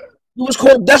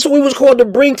 That's what we was called to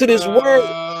bring to this world.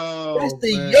 That's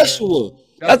the Yeshua.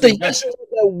 That's the Yeshua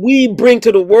that we bring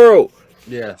to the world.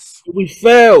 Yes. We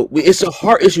failed. It's a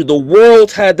heart issue. The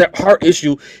world had that heart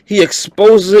issue. He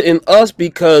exposes it in us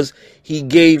because he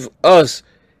gave us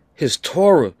his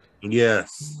ToRaH.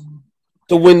 Yes.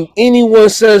 So when anyone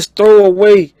says throw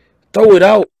it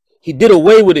out, he did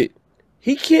away with it.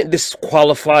 He can't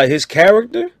disqualify his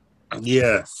character.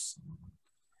 Yes.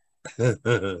 Man,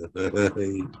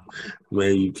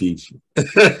 you teach.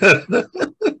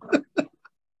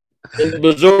 In the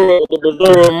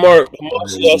Berserah Mark,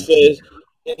 says,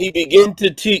 and he began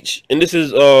to teach, and this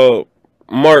is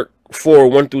Mark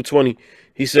 4:1-20.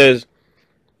 He says,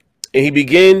 and he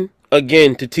began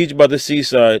again to teach by the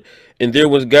seaside, and there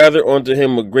was gathered unto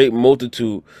him a great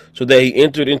multitude, so that he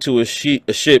entered into a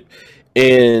ship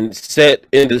and sat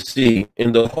in the sea,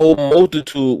 and the whole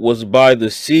multitude was by the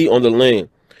sea on the land.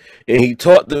 And he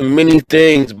taught them many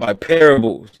things by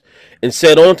parables, and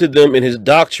said unto them in his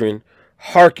doctrine,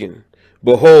 Hearken,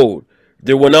 behold,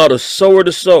 there went out a sower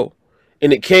to sow.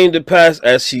 And it came to pass,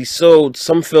 as he sowed,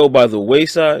 some fell by the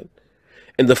wayside,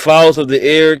 and the fowls of the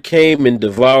air came and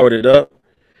devoured it up.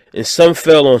 And some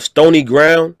fell on stony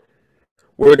ground,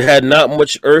 where it had not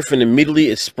much earth, and immediately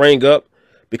it sprang up,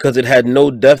 because it had no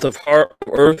depth of heart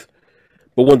of earth.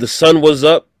 But when the sun was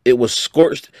up, it was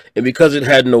scorched, and because it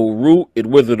had no root, it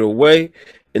withered away.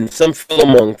 And some fell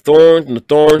among thorns, and the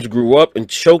thorns grew up and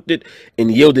choked it, and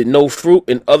yielded no fruit.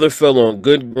 And other fell on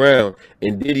good ground,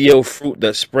 and did yield fruit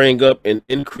that sprang up and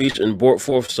increased, and brought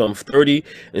forth some 30,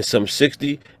 and some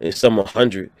 60, and some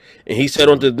 100. And he said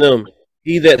unto them,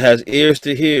 He that has ears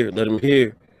to hear, let him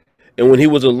hear. And when he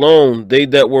was alone, they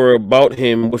that were about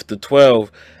him with the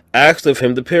 12 asked of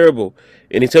him the parable.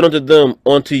 And he said unto them,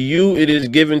 Unto you it is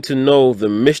given to know the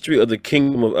mystery of the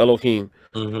kingdom of Elohim,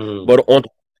 but unto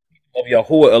of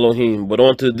Yahuwah Elohim, but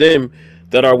unto them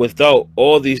that are without,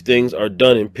 all these things are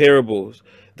done in parables,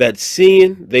 that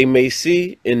seeing they may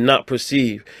see and not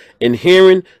perceive, and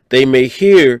hearing they may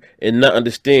hear and not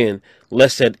understand,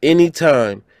 lest at any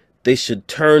time they should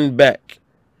turn back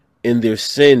and their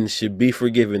sins should be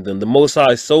forgiven them. The Most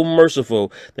High is so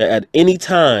merciful that at any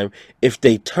time, if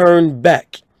they turn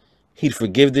back, he'd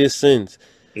forgive their sins.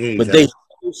 But they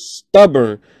so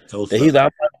stubborn that he's like,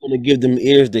 I'm not going to give them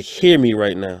ears to hear me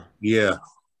right now. Yeah.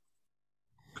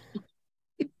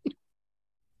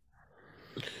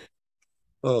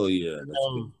 Oh, yeah.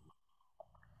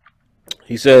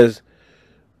 He says,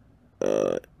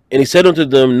 and he said unto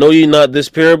them, Know ye not this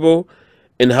parable?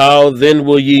 And how then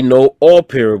will ye know all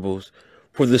parables?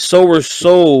 For the sower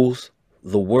sows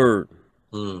the word.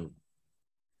 And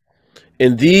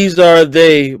these are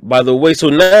they by the way. So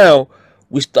now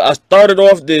I started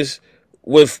off this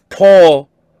with Paul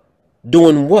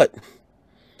doing what?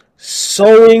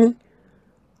 Sowing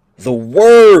the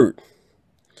word.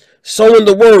 Sowing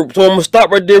the word. So I'm gonna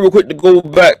stop right there real quick to go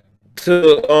back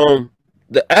to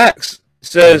the Acts. It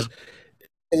says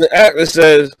in the Acts it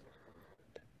says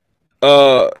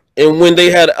and when they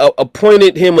had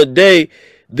appointed him a day,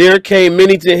 there came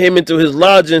many to him into his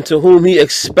lodging, to whom he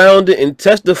expounded and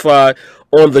testified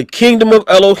on the kingdom of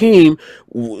Elohim.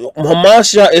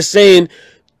 Hamashiach is saying,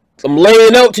 I'm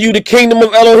laying out to you the kingdom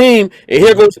of Elohim. And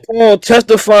here goes Paul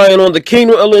testifying on the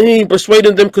kingdom of Elohim,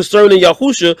 persuading them concerning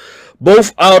Yahusha,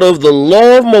 both out of the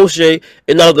law of Moshe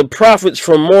and out of the prophets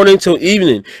from morning till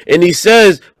evening. And he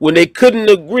says, when they couldn't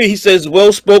agree, he says,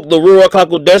 well spoke the RUACH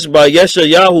HaKodesh by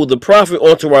Yashar'el, the prophet,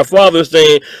 unto our father,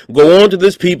 saying, go on to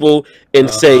this people and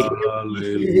say,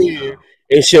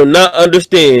 and shall not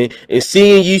understand, and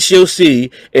seeing ye shall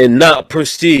see and not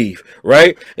perceive.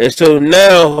 Right? And so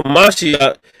now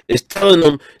Hamashiach is telling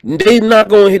them they not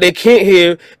going, they can't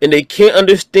hear and they can't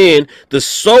understand. The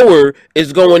sower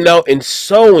is going out and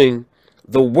sowing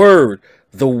the word.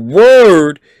 The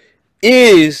word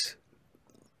is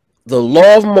the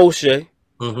law of Moshe,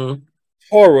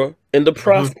 ToRaH, and the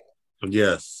prophet.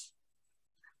 Yes.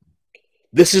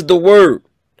 This is the word.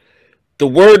 The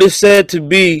word is said to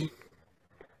be,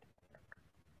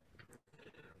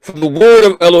 for the word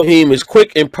of Elohim is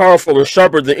quick and powerful and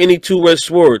sharper than any two-edged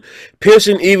sword,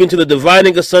 piercing even to the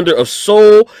dividing asunder of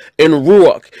soul and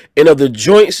ruach, and of the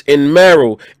joints and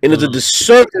marrow, and is a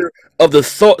discerner of the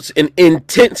thoughts and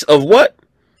intents of what?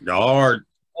 The heart.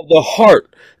 Of the heart.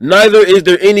 Neither is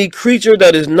there any creature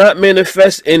that is not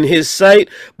manifest in his sight,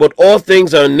 but all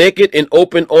things are naked and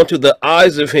open unto the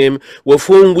eyes of him with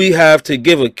whom we have to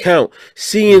give account.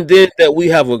 Seeing then that we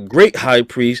have a great high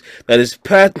priest that is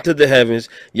passed into the heavens,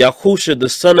 Yahusha, the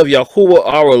son of Yahuwah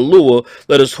our Lua,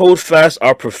 let us hold fast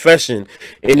our profession.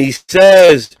 And he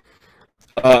says,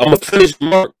 I'm going to finish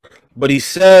Mark, but he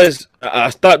says, I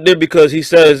stopped there because he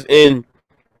says in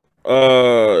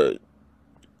Yirmiyahu,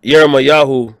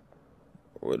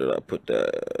 where did I put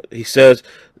that? He says,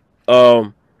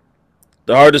 the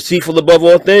heart is deceitful above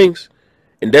all things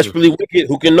and desperately wicked.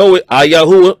 Who can know it? I,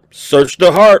 Yahuwah, search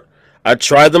the heart. I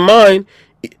try the mind.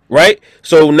 Right?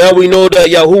 So now we know that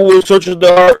Yahuwah searches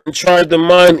the heart and tries the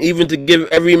mind, even to give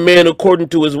every man according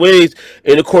to his ways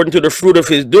and according to the fruit of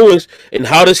his doings. And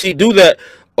how does he do that?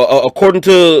 According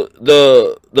to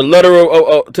the letter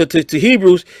to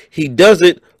Hebrews, he does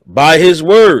it by his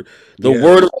word. The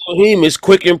word of Elohim is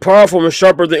quick and powerful and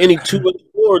sharper than any two-edged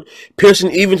sword,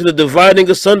 piercing even to the dividing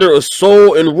asunder of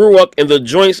soul and ruach and the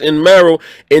joints and marrow,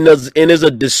 and is a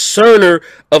discerner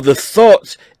of the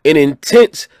thoughts and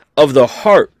intents of the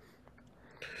heart.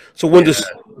 So when the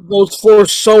sower goes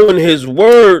forth sowing his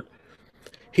word,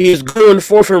 he is going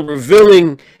forth and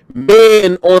revealing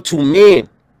man unto man.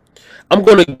 I'm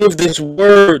going to give this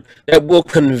word that will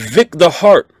convict the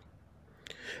heart.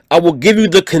 I will give you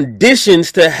the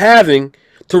conditions to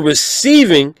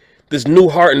receiving this new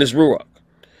heart and this ruach.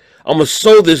 I'm going to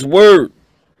sow this word.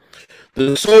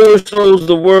 The sower sows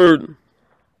the word.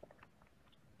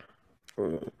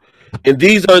 And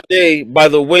these are they by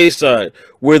the wayside,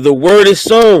 where the word is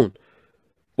sown.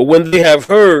 But when they have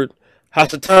heard,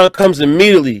 Hasatan comes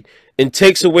immediately and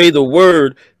takes away the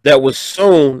word that was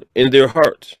sown in their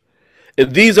hearts.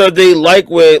 And these are they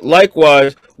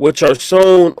likewise which are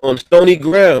sown on stony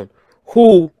ground,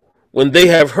 who, when they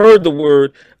have heard the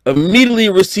word, immediately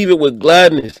receive it with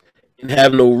gladness and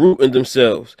have no root in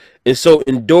themselves, and so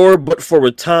endure but for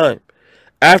a time.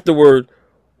 Afterward,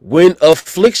 When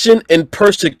affliction and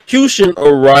persecution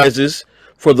arises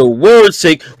for the word's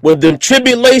sake, when them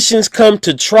tribulations come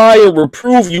to try and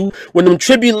reprove you, when them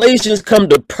tribulations come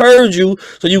to purge you,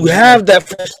 so you have that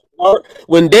fresh heart,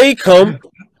 when they come,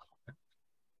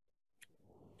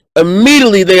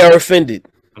 immediately they are offended.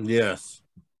 Yes.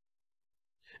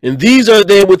 And these are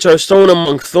they which are sown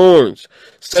among thorns,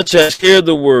 such as hear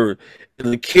the word,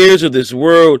 and the cares of this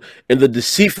world, and the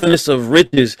deceitfulness of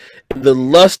riches, and the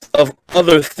lust of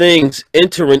other things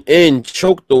entering in,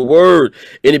 choke the word,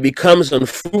 and it becomes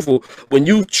unfruitful. When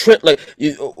you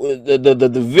the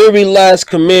very last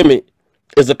commandment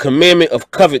is a commandment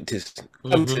of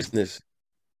covetousness.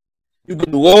 You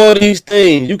can do all these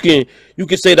things. You can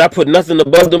say that I put nothing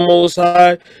above the Most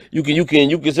High. You can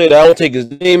say that I don't take His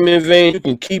name in vain. You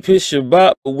can keep His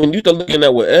Shabbat. But when you start looking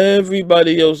at what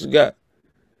everybody else got,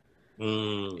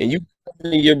 and you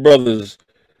your brother's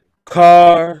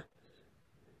car,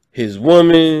 his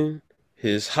woman,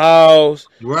 his house,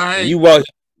 Right. and you out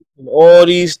here all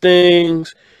these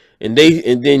things, and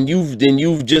then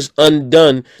you've just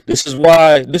undone. This is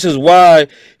why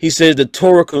he says the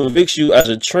Torah convicts you as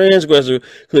a transgressor,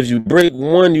 because if you break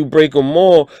one, you break them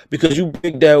all, because you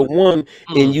break that one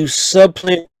and you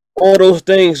supplant all those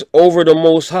things over the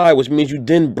Most High, which means you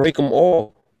didn't break them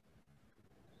all.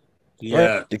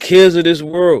 Yeah. Right? The cares of this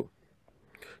world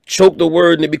choke the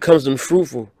word, and it becomes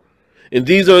unfruitful. And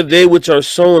these are they which are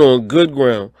sown on good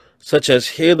ground, such as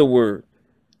hear the word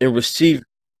and receive it,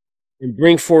 and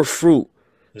bring forth fruit,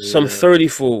 some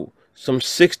 30-fold, some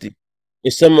 60,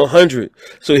 and some 100.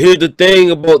 So here's the thing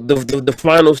about the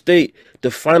final state. The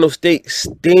final state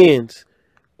stands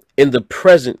in the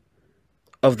present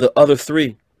of the other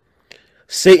three.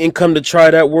 Satan come to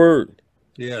try that word.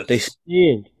 Yes. They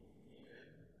stand.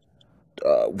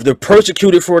 They're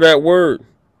persecuted for that word.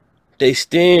 They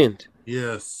stand.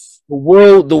 Yes. The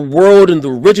world and the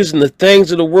riches and the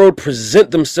things of the world present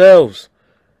themselves,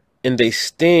 and they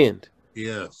stand.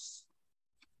 Yes.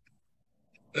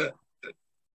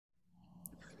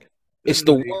 It's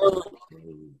the word.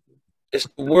 It's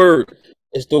the word.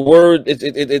 It's the word.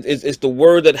 It's the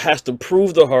word that has to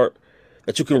prove the heart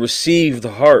that you can receive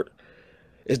the heart.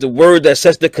 It's the word that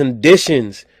sets the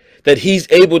conditions that He's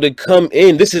able to come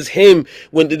in. This is Him.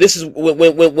 When they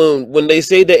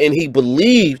say that and He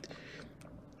believed.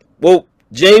 Well,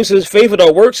 James says faith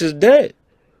without works is dead.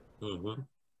 Mm-hmm.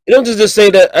 It don't just say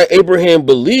that Abraham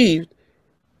believed.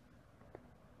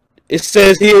 It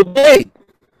says he obeyed.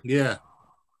 Yeah.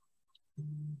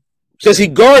 It says he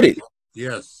guarded.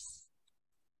 Yes.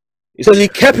 It says he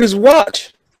kept his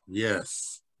watch.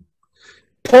 Yes.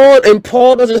 Paul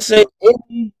doesn't say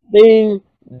anything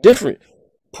different.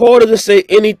 Paul doesn't say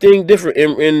anything different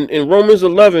in Romans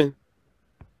 11.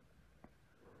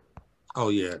 Oh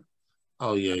yeah.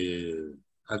 Oh yeah.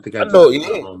 I think I know.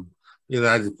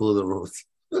 Yeah. I just pulled the Romans.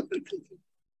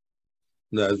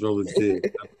 No, it's Romans 10.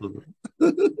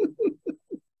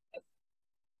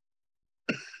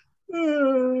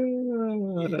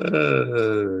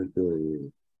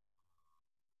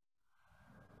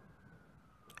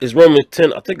 It's Romans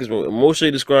 10. I think it's Romans.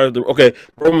 Moshe describes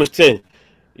Romans 10.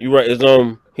 You're right. It's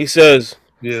he says,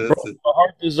 Yeah, my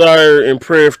heart desire and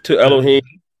prayer to Elohim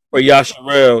for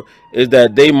Yashar'el is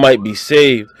that they might be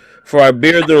saved. For I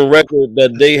bear them record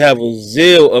that they have a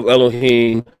zeal of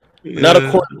Elohim, not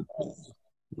according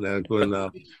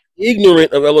to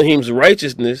ignorant of Elohim's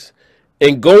righteousness,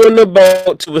 and going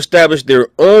about to establish their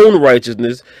own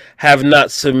righteousness, have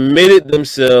not submitted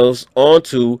themselves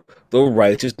unto the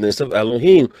righteousness of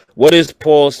Elohim. What is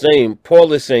Paul saying?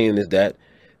 Paul is saying is that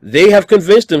they have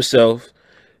convinced themselves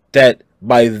that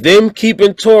by them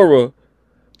keeping Torah,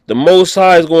 the Most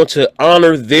High is going to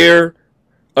honor their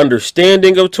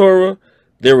understanding of Torah,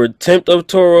 their attempt of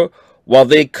Torah, while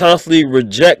they constantly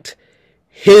reject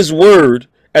His word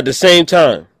at the same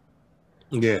time.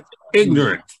 Yeah,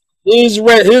 ignorant. His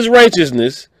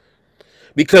righteousness,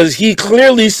 because He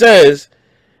clearly says,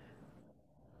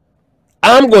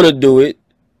 I'm going to do it.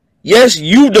 Yes,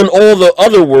 you've done all the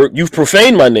other work. You've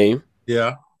profaned my name.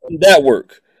 Yeah. That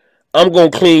work. I'm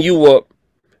going to clean you up.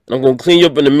 I'm going to clean you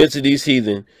up in the midst of these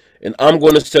heathen. And I'm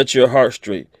going to set your heart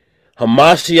straight.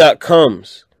 Hamashiach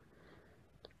comes.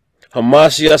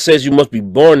 Hamashiach says you must be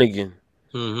born again.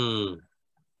 Mm-hmm.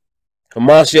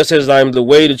 Hamashiach says I am the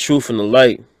way, the truth, and the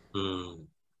light. Mm.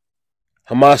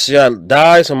 Hamashiach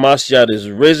dies. Hamashiach is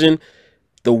risen.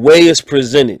 The way is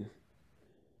presented.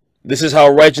 This is how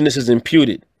righteousness is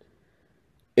imputed.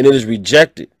 And it is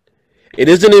rejected. It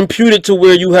isn't imputed to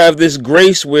where you have this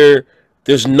grace where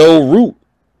there's no root.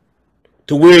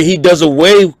 To where He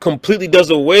completely does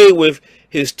away with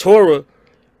His Torah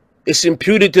it's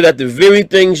imputed to that the very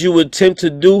things you attempt to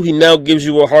do, he now gives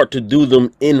you a heart to do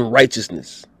them in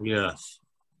righteousness. Yes.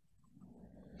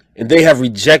 And they have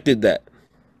rejected that.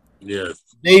 Yes.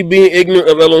 They, being ignorant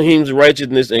of Elohim's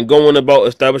righteousness and going about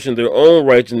establishing their own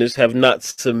righteousness, have not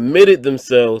submitted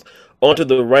themselves unto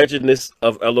the righteousness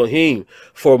of Elohim.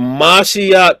 For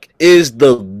Mashiach is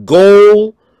the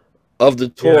goal of the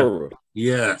Torah.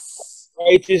 Yes.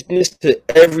 Righteousness to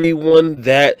everyone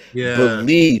that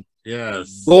believes.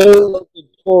 Yes. Goal of the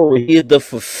Torah. He is the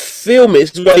fulfillment.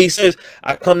 This is why he says,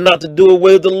 I come not to do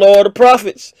away with the law of the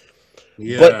prophets,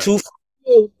 but to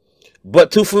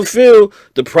fulfill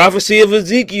the prophecy of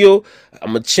Ezekiel.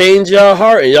 I'm going to change your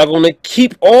heart, and y'all going to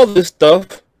keep all this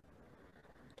stuff.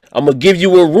 I'm going to give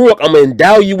you a ruach. I'm going to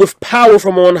endow you with power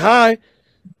from on high.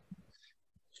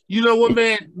 You know what,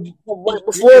 man?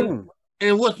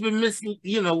 And what's been missing,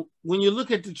 you know, when you look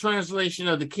at the translation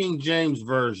of the King James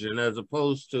Version as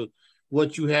opposed to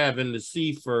what you have in the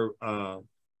Sefer,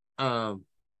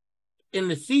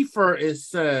 it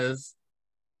says,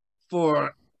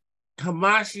 for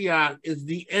Hamashiach is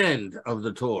the end of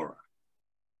the Torah.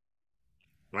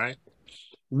 Right?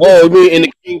 Oh, you mean in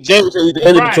the King James, is the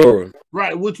end of the Torah.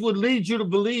 Right, which would lead you to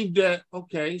believe that,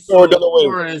 okay, so the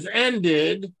Torah is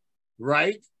ended,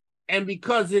 right? And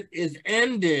because it is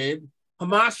ended,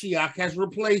 Hamashiach has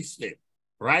replaced it,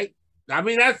 right? I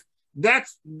mean,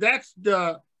 that's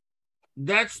the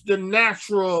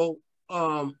natural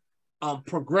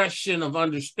progression of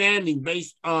understanding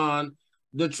based on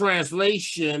the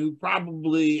translation,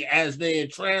 probably as they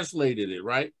had translated it,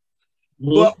 right?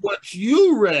 Mm-hmm. But what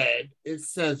you read, it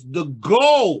says the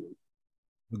goal,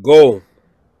 right?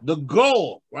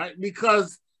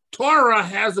 Because ToRaH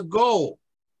has a goal.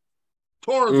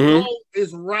 ToRaH's goal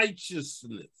is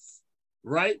righteousness,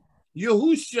 right?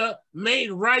 YAHUSHA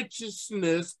made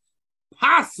righteousness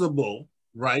possible,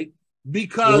 right?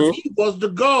 Because he was the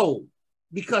goal.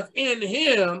 Because in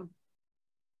him,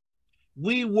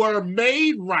 we were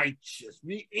made righteous.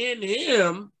 In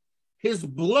him, his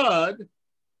blood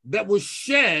that was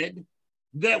shed,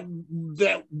 that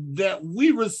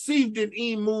we received in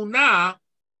Emunah,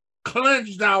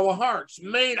 cleansed our hearts,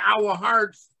 made our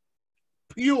hearts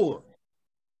pure.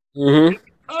 And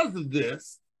because of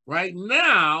this, right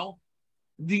now,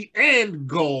 the end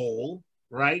goal,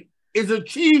 right, is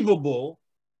achievable,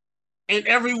 and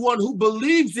everyone who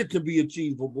believes it to be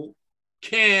achievable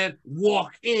can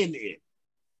walk in it.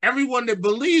 Everyone that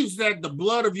believes that the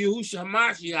blood of Yahushua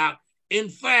HaMashiach, in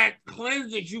fact,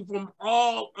 cleanses you from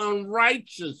all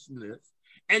unrighteousness,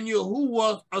 and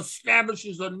Yahuwah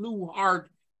establishes a new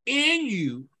heart in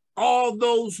you, all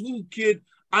those who could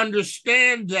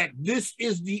understand that this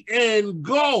is the end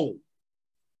goal,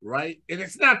 right? And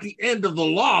it's not the end of the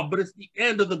law, but it's the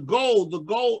end of the goal. The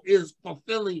goal is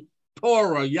fulfilling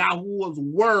ToRaH, Yahuwah's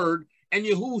word, and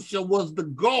Yahusha was the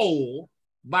goal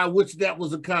by which that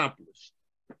was accomplished.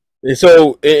 And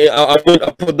so I put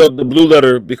up the blue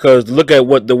letter because look at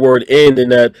what the word "end" in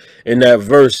that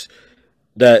verse.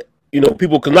 That, you know,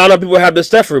 people, because not a lot of people have the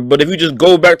sefer, but if you just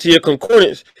go back to your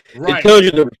concordance, it tells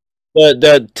you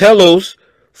that telos,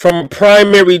 from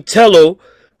primary telo,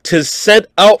 to set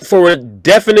out for a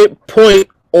definite point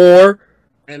or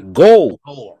goal.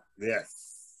 Yes.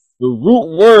 The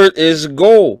root word is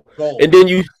goal. And then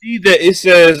you see that it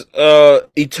says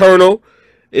eternal.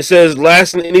 It says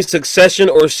last in any succession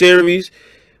or series.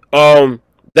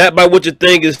 That by which a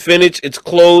thing is finished, its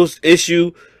closed,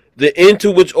 issue, the end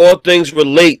to which all things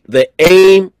relate, the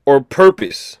aim or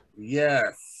purpose.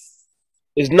 Yes.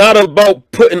 It's not about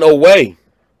putting away.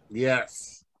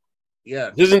 Yes.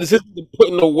 Yes. This isn't the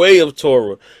putting away of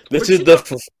ToRaH. This is the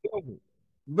fulfillment.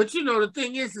 But you know, the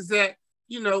thing is that,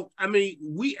 you know, I mean,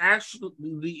 we actually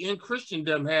in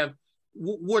Christendom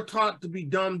we're taught to be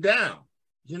dumbed down.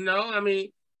 You know, I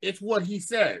mean, it's what he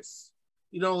says.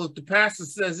 You know, if the pastor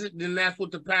says it, then that's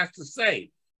what the pastor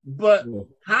say. But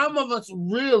how many of us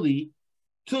really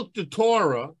took the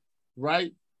ToRaH,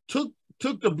 right? Took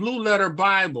the Blue Letter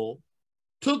Bible,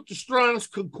 took the Strong's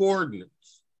Concordance,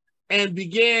 and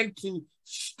began to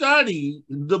study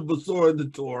the Besorah, the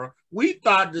ToRaH. We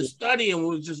thought the studying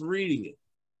was just reading it.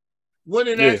 When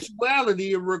in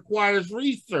actuality, it requires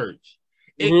research.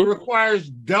 It requires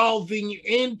delving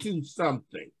into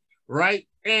something, right?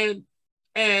 And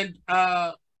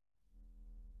again,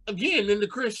 in the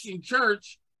Christian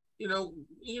church, you know,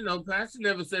 Pastor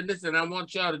never said, listen, I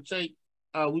want y'all to take,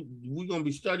 we're going to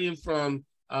be studying from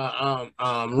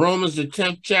Romans, the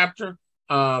 10th chapter.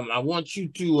 I want you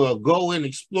to go and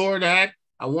explore that.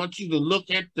 I want you to look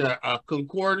at the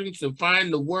concordance and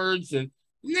find the words. And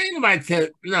anybody tell,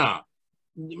 no.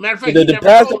 Matter of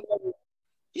fact,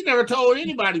 he never told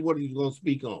anybody what he's going to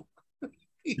speak on.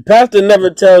 The pastor never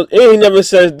tells, and he never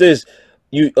says this.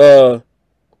 You as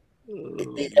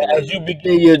you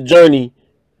begin your journey,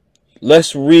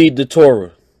 let's read the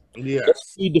Torah. Let's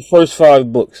Yes. read the first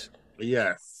 5 books.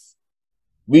 Yes.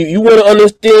 You want to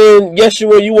understand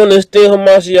Yeshua, you want to understand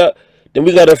Hamashiach, then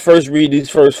we got to first read these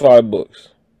first 5 books.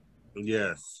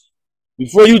 Yes.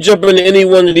 Before you jump into any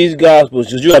one of these gospels,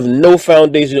 because you have no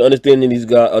foundation to understanding these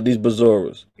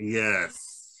Bazoras.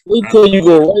 Yes. Wait till you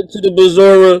go right to the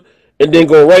Bazora and then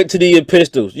go right to the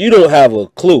epistles. You don't have a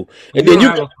clue. And You then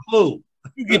don't have a clue.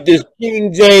 you get this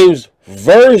King James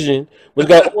version, which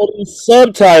got all these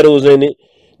subtitles in it,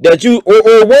 that you,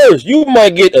 or worse, you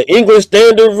might get an English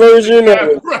Standard Version. That's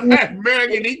Or right.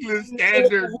 American English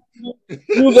Standard.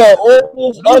 you got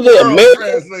all these New other World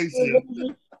American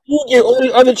Translation. You get all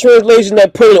these other translations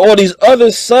that put in all these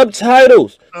other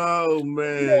subtitles. Oh You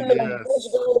man, don't know what's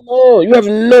yes. going on. You have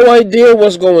no idea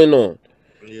what's going on.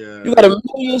 Yeah. You got a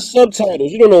million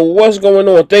subtitles. You don't know what's going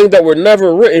on. Things that were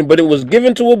never written, but it was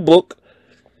given to a book.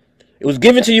 It was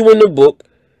given to you in the book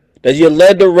that you're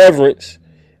led to reverence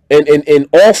in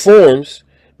all forms.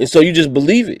 And so you just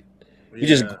believe it. You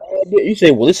just Yeah. you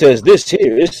say, well, it says this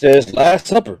here. It says Last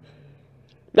Supper.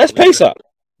 That's Pesach.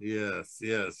 Yes.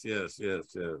 Yes. Yes.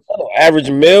 Yes. Yes.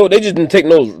 Average meal. They just didn't take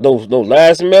no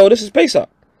last meal. This is Pesach.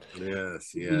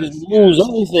 Yes. You Yes. just lose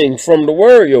everything from the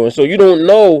word, yo. And so you don't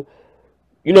know,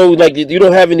 like you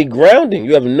don't have any grounding.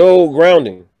 You have no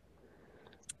grounding.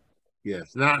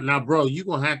 Yes. Now, bro, you're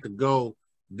gonna have to go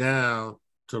down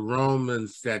to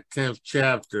Romans, that 10th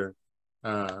chapter,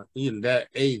 in that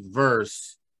 8th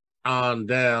verse on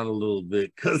down a little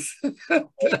bit, because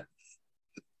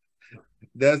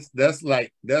that's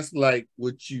like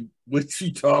what you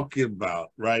talking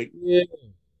about, right? Yeah.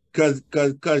 Because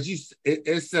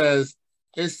it says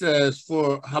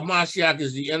for Hamashiach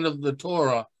is the end of the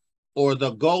Torah, or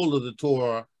the goal of the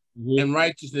Torah, and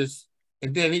righteousness.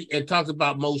 And then it talks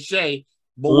about Moshe,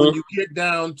 but when you get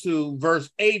down to verse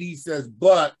 8, he says,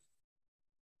 "But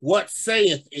what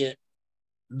saith it?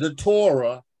 The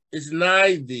Torah is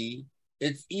nigh thee;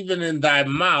 it's even in thy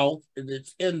mouth, and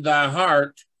it's in thy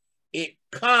heart. It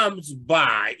comes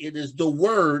by. It is the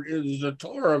word. It is the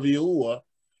Torah of Yahuwah,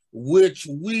 which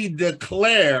we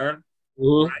declare,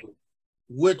 right?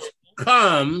 Which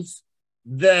comes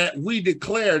that we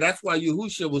declare." That's why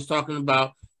Yahusha was talking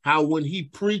about how when he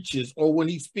preaches or when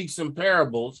he speaks in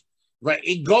parables, right,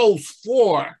 it goes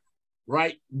forth,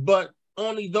 right? But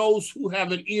only those who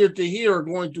have an ear to hear are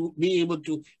going to be able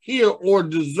to hear or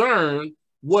discern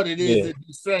what it is that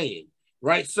he's saying,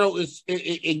 right? So it's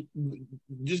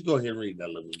just go ahead and read that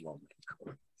little moment.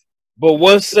 But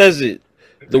what says it?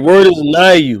 The word is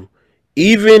nigh you,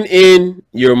 even in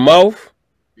your mouth,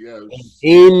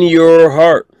 in your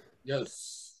heart.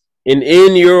 Yes. And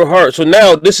in your heart. So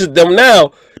now this is them.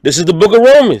 Now this is the book of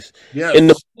Romans. Yes. In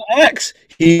the book of Acts,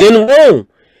 he's in Rome.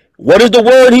 What is the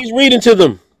word he's reading to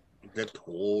them? The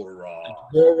Torah.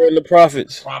 The Torah and the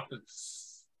prophets.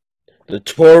 The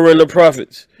Torah and the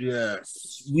prophets.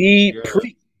 Yes. We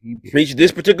preach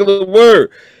this particular word,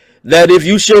 that if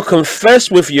you shall confess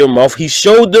with your mouth, he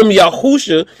showed them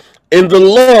Yahusha in the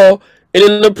law and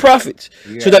in the prophets,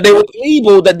 so that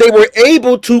they were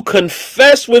able to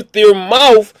confess with their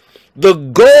mouth the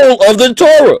goal of the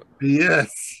Torah. Yes.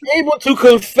 Able to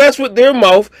confess with their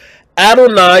mouth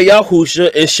Adonai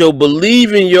Yahusha, and shall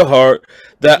believe in your heart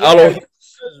that Allah has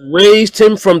raised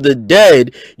him from the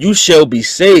dead, you shall be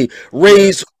saved.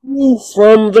 Raise who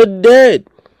from the dead?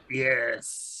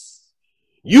 Yes.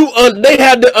 They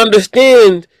had to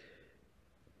understand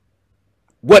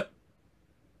what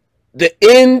the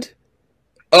end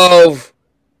of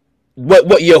what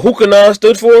YAHUDAH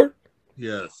stood for.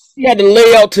 Yes. He had to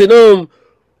lay out to them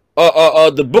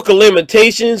the book of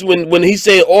Lamentations when he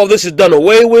said all this is done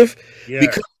away with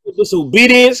because of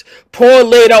disobedience. Paul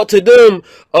laid out to them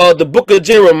the book of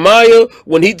Jeremiah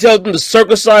when he tells them to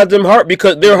circumcise their heart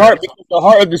because the heart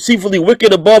is deceitfully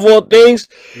wicked above all things.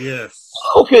 Yes.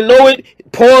 Who can know it?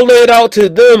 Paul laid out to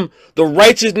them the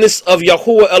righteousness of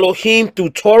Yahuwah Elohim through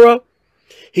ToRaH.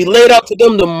 He laid out to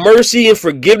them the mercy and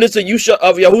forgiveness of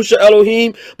Yahusha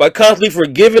Elohim by constantly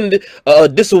forgiving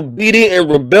disobedient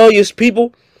and rebellious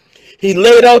people. He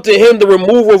laid out to him the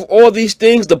removal of all these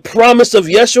things, the promise of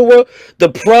Yeshua, the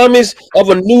promise of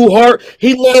a new heart.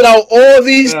 He laid out all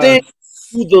these things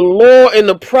through the law and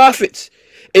the prophets,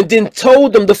 and then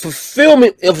told them the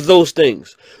fulfillment of those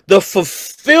things. The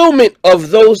fulfillment of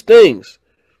those things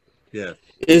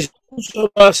is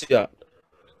Yahushua,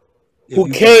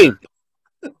 who came.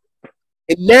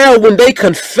 And now when they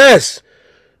confess,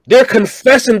 they're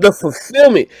confessing the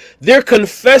fulfillment. They're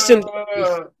confessing.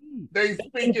 They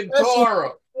speak in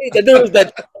Torah. that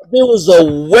there was a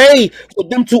way for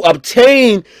them to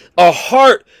obtain a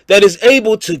heart that is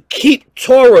able to keep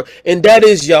Torah, and that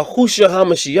is Yahusha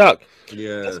HaMashiach.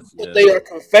 Yes, That's what they are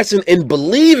confessing and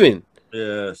believing.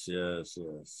 yes.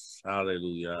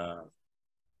 Hallelujah.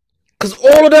 Because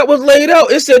all of that was laid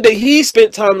out. It said that he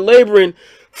spent time laboring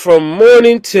from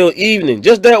morning till evening,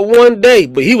 just that one day.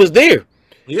 But he was there.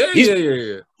 Yeah.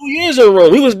 2 years in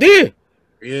Rome, he was there.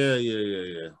 Yeah.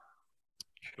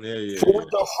 For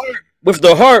with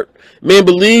the heart, man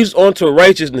believes unto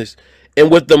righteousness, and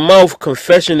with the mouth,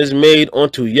 confession is made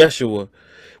unto Yeshua.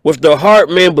 With the heart,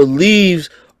 man believes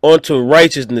unto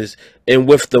righteousness, and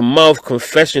with the mouth,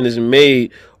 confession is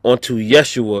made unto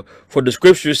Yeshua. For the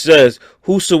scripture says,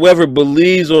 whosoever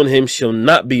believes on him shall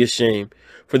not be ashamed.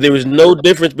 For there is no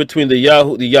difference between the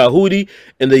Yahudi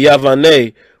and the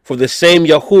Yavaneh. For the same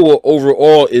Yahuwah over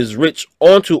all is rich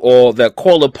unto all that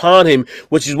call upon him,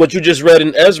 which is what you just read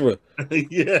in Ezra.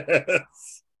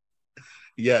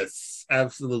 Yes,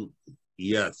 absolutely.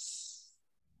 Yes.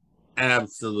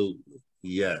 Absolutely.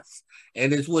 Yes.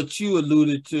 And it's what you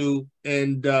alluded to.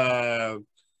 And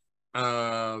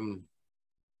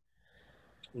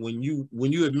when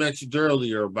you had mentioned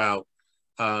earlier about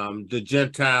the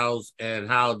Gentiles and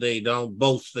how they don't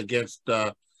boast against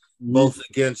the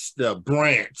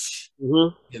branch.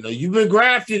 Mm-hmm. You know, you've been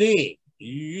grafted in.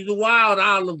 You're the wild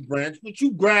olive branch, but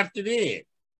you grafted in,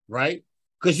 right?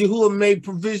 Because Yahuwah made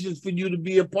provisions for you to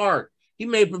be a part. He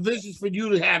made provisions for you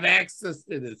to have access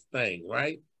to this thing,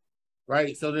 right?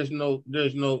 Right. So there's no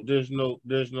difference. There's no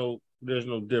difference. There's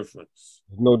no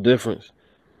difference.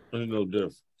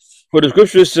 For the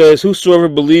scripture says, whosoever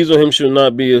believes on him shall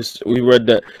not be we read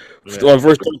that on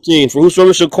verse 13. For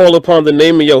whosoever shall call upon the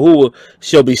name of Yahuwah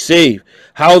shall be saved.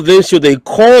 How then shall they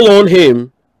call on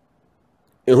him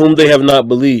in whom they have not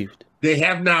believed? They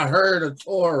have not heard of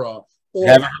ToRaH.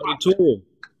 Haven't heard of Torah.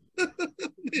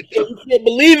 You can't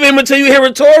believe him until you hear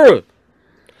a Torah.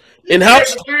 And how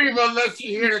can't believe unless you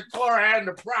hear the ToRaH and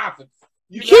the prophets.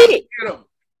 You can't get them.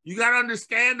 You gotta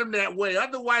understand them that way.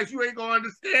 Otherwise, you ain't gonna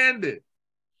understand it.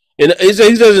 And he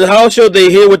says, how shall they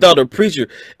hear without a preacher?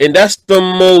 And that's the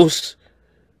most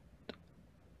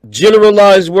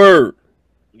generalized word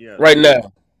right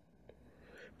now.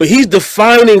 But he's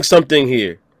defining something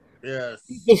here. Yes.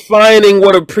 He's defining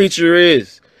what a preacher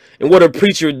is and what a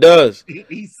preacher does.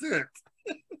 He sent.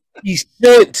 He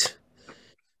sent.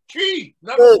 Key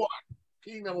number one.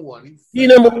 Key number one. Key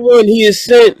number one, he is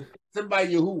sent. Sent by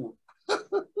Yahuwah.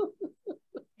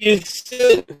 He is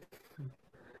sent.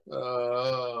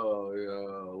 Oh,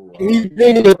 yeah. Wow. He's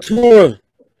bringing the Torah.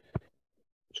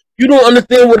 You don't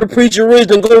understand what a preacher is,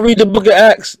 then go read the book of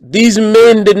Acts. These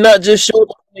men did not just show up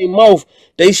in their mouth.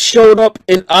 They showed up,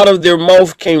 and out of their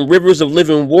mouth came rivers of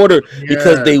living water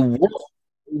because they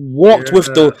walked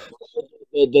with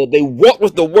they walked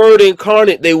with the word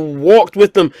incarnate. They walked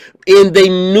with them, and they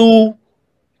knew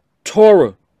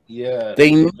Torah. Yeah.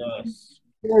 They knew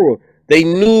Torah. They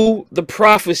knew the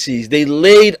prophecies. They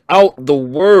laid out the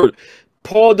word.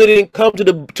 Paul didn't come to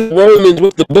Romans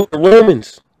with the book of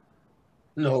Romans.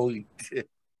 No, he didn't.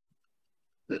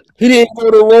 He didn't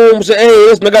go to Rome and say, hey,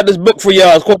 listen, I got this book for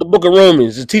y'all. It's called the book of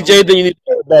Romans. Just teach anything you need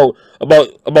to know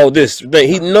about this thing.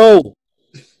 He know.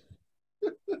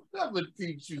 I'm going to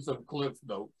teach you some cliff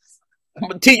notes. I'm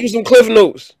going to teach you some cliff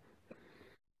notes.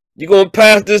 You're going to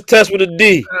pass this test with a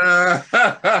D.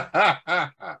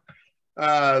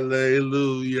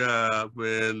 Hallelujah,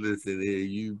 man. Listen here,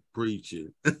 you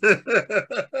preaching.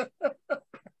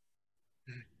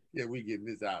 Yeah, we getting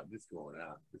this out. This going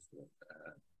out.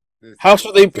 How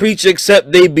shall they preach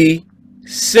except they be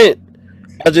sent?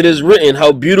 As it is written,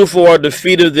 how beautiful are the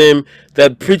feet of them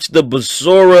that preach the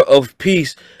Besorah of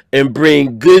peace and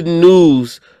bring good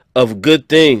news of good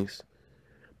things.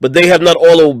 But they have not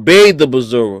all obeyed the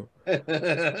Besorah.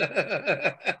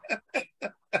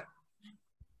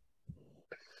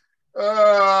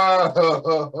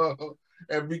 Oh,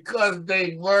 and because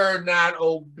they were not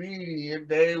obedient,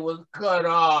 they was cut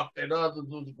off, and others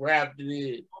was grafted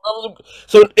in.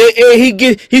 So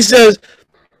he says,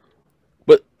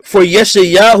 but for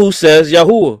Yashar'el says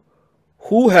Yahuwah,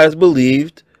 who has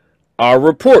believed our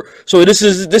report. So this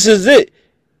is it.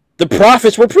 The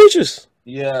prophets were preachers.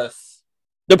 Yes.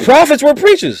 The prophets were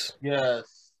preachers. Yes.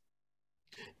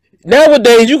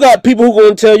 Nowadays, you got people who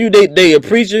going to tell you they a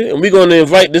preacher, and we're going to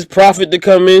invite this prophet to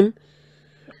come in,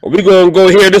 or we're going to go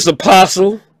hear this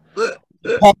apostle. The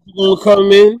apostle going to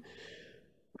come in.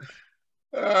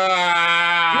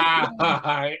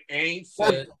 I ain't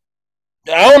said.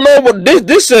 I don't know what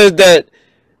this says that.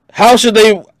 How should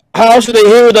they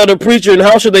hear without a preacher, and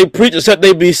how should they preach except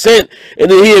they be sent? And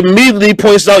then he immediately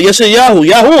points out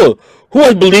Yahuwah, Who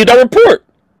has believed our report?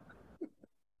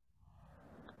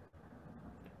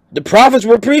 The prophets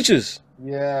were preachers.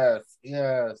 Yes,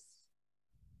 yes.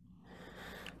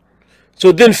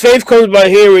 So then faith comes by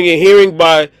hearing, and hearing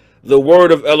by the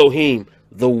word of Elohim.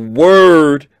 The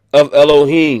word of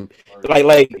Elohim.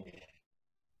 Like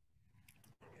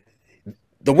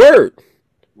the word.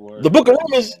 The book of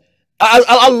Romans,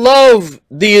 I love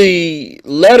the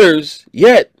letters,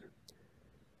 yet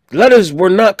letters were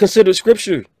not considered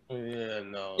scripture. Yeah,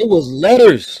 no. It was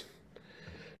letters.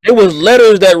 It was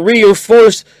letters that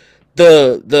reinforced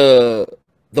the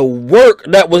work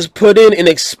that was put in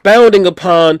expounding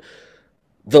upon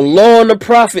the law and the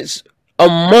prophets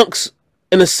amongst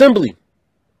an assembly.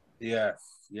 Yes,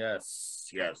 yes,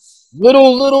 yes.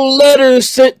 Little letters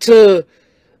sent to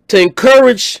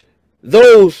encourage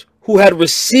those who had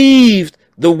received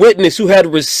the witness, who had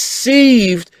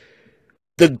received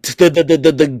the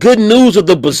good news of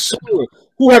the Basura,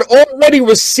 who had already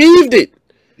received it.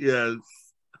 Yes.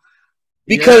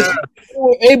 Because they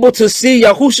were able to see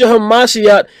Yahushua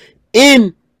HaMashiach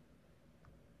in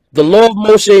the law of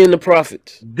Moshe and the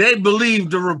prophets. They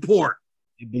believed the report.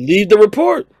 They believed the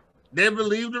report. They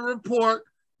believed the report.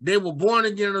 They were born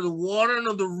again of the water and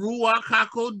of the Ruach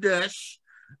HaKodesh.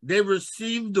 They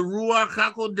received the Ruach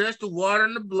HaKodesh, the water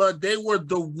and the blood. They were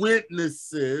the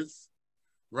witnesses,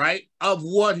 right, of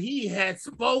what he had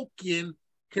spoken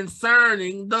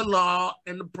concerning the law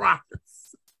and the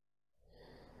prophets.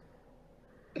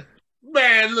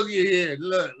 Man, look at here.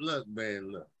 Look,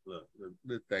 man, look.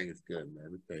 This thing is good,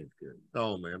 man. This thing is good.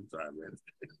 Oh, man, I'm sorry, man.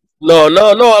 No.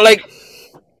 Like,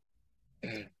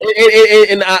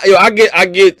 and I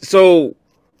get so,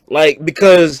 like,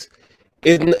 because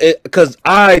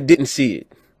I didn't see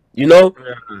it, you know.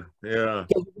 Yeah.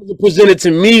 It was presented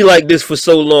to me like this for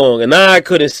so long, and I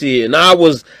couldn't see it, and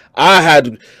I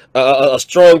had a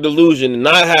strong delusion, and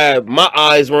my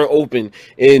eyes weren't open,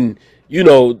 and you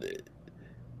know.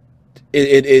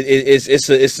 It's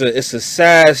a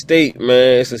sad state,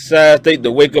 man. It's a sad state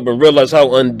to wake up and realize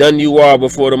how undone you are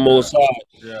before the Most High.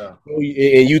 Yeah.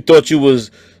 And you thought you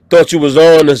was on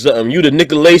to something. You the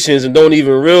Nicolaitans and don't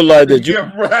even realize that you.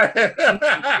 Yeah, right.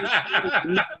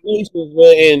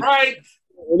 And right.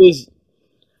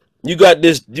 You got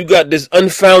this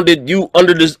unfounded. You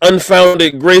under this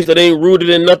unfounded grace that ain't rooted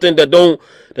in nothing, that don't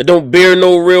bear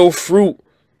no real fruit.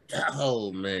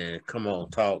 Oh man, come on,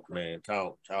 talk, man,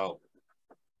 talk.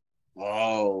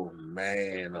 Oh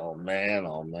man.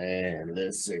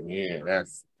 Listen here,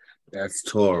 that's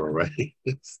ToRaH, right?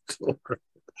 It's ToRaH.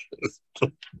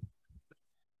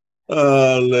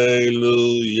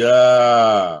 Hallelujah.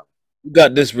 You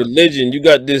got this religion. You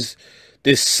got this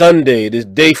Sunday, this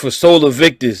day for solar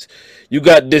victors. You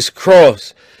got this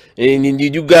cross, and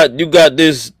you got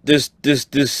this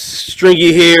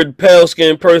stringy haired, pale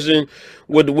skinned person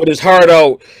with his heart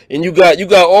out, and you got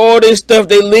all this stuff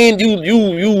you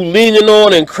leaning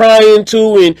on and crying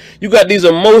to, and you got these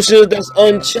emotions that's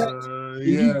unchecked.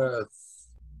 Yes.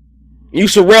 You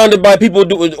surrounded by people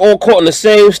all caught in the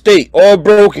same state, all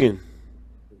broken.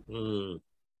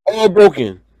 All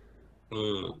broken.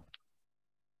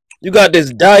 You got this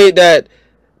diet that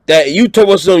you told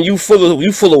us something. You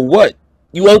full of what?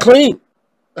 You unclean.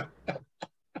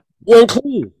 You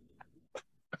unclean.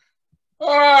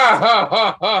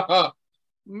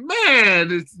 Man,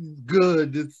 this is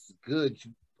good. This is good.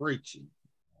 You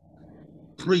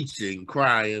preaching,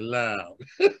 crying loud.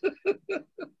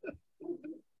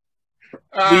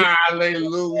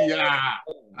 Hallelujah.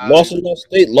 Lost in that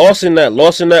state, lost in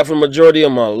that for the majority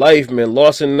of my life, man.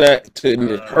 Lost in that, and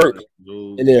it hurt.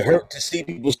 And it hurt to see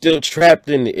people still trapped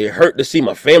in it. It hurt to see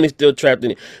my family still trapped in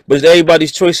it. But it's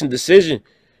everybody's choice and decision.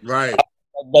 Right.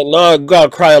 But now I gotta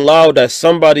cry aloud that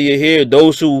somebody here,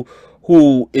 those who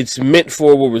it's meant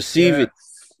for, will receive it.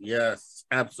 Yes,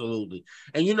 absolutely.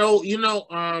 And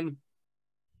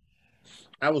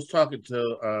I was talking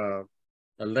to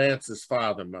Lance's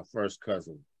father, my first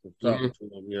cousin. I was talking to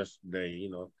him yesterday.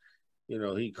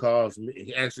 He calls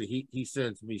me. Actually, he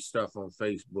sends me stuff on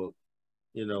Facebook.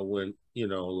 When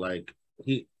like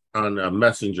he on a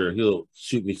messenger, he'll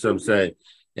shoot me some, say,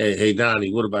 hey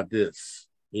Donnie, what about this?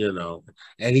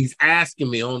 And he's asking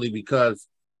me only because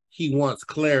he wants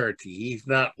clarity. He's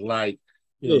not like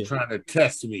trying to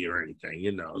test me or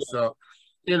anything. So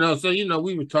we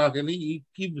were talking. He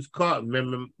was caught.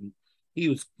 Remember, he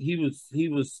was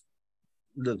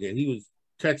looking. He was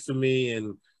texting me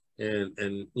and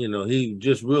he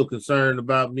just real concerned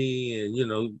about me and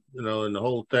and the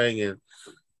whole thing. And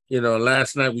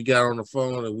last night we got on the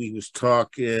phone and we was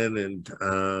talking and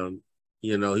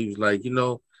he was like,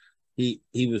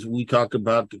 we talked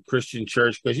about the Christian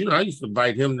church because I used to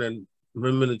invite him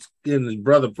Remember getting his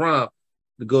brother prom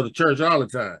to go to church all the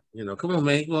time. You know, come on,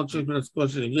 man, you want to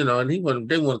church, you know, and they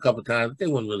went a couple times, they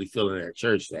wasn't really feeling that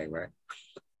church thing, right?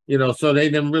 You know, so they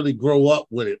didn't really grow up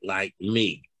with it like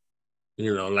me.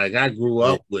 You know, like I grew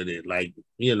up with it, like,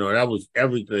 you know, that was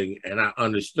everything, and I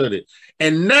understood it.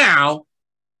 And now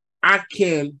I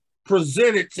can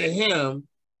present it to him,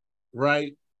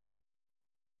 right?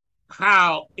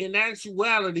 How in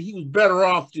actuality he was better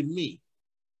off than me.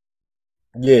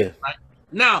 Yeah. Right?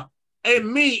 Now,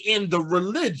 and me in the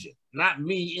religion, not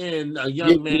me in a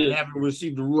young man having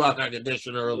received the Ruach HaKodesh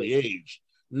at an early age.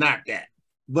 Not that.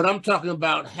 But I'm talking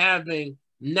about having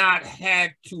not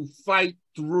had to fight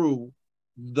through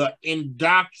the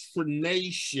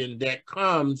indoctrination that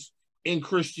comes in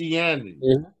Christianity.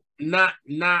 Not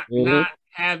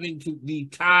having to be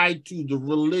tied to the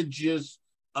religious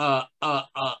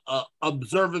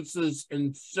observances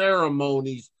and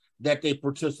ceremonies that they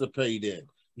participate in,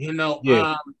 you know,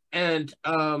 and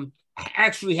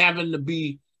actually having to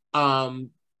be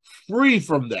free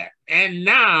from that. And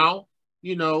now,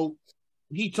 you know,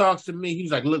 he talks to me,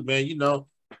 he's like, look, man, you know,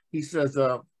 he says,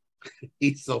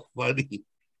 he's so funny.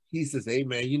 He says, hey,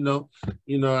 man, you know,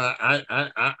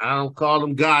 I don't call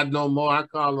him God no more. I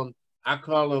call him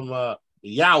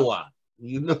Yahweh.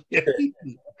 You know,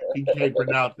 he can't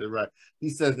pronounce it right. He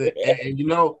says that, and you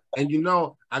know,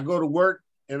 I go to work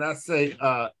and I say,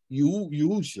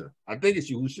 YAHUSHA. I think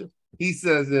it's YAHUSHA. He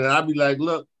says that I'll be like,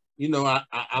 look, you know,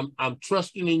 I'm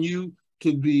trusting in you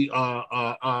to be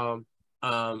Yahuwah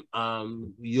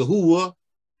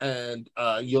and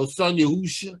your son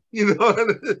YAHUSHA. You know,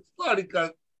 it's funny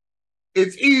because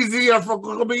it's easier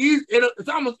it's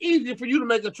almost easier for you to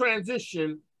make a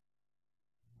transition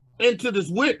into this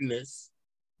witness,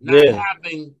 not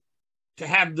having to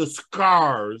have the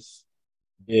scars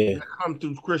that come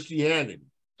through Christianity.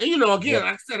 And you know, again,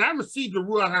 like I said, I received the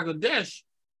Ruach HaKodesh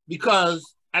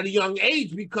because at a young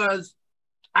age, because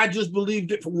I just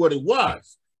believed it for what it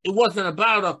was. It wasn't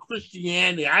about a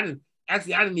Christianity. I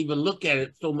didn't even look at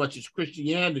it so much as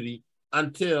Christianity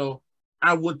until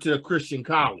I went to a Christian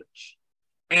college.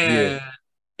 And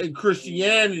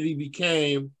Christianity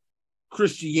became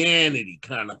Christianity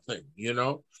kind of thing, you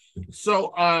know?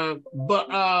 So,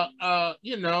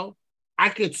 you know, I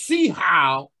could see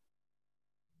how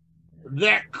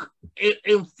that it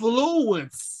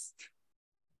influenced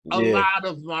a lot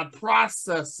of my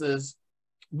processes,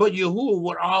 but Yahuwah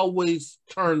would always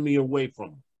turn me away from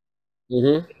him.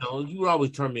 You know, you would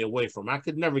always turn me away from him. I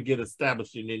could never get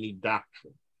established in any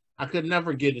doctrine. I could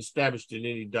never get established in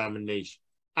any domination.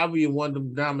 I'd be in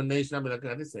one domination, I'd be like,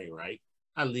 oh, this ain't right.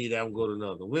 I leave that one, go to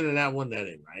another. Win in that one, that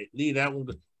ain't right. Leave that one.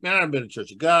 Man, I've been in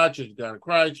Church of God, Church of God in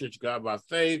Christ, Church of God by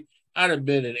faith. I done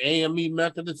been in AME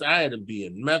Methodist. I had to be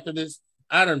in Methodist.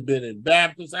 I done been in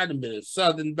Baptist. I done been in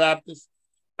Southern Baptist.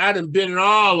 I done been in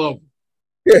all of them.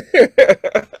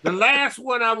 The last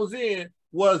one I was in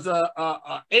was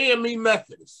AME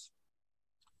Methodist.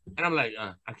 And I'm like,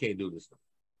 I can't do this.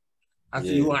 I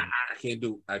said, I can't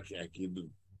do. I can't do.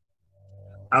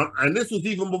 And this was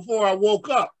even before I woke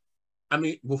up. I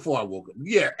mean, before I woke up.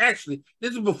 Yeah, actually,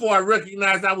 this is before I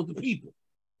recognized I was the people,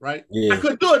 right? I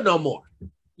couldn't do it no more.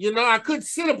 You know, I couldn't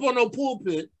sit up on no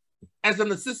pulpit as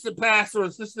an assistant pastor or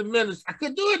assistant minister. I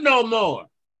couldn't do it no more.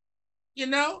 You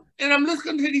know, and I'm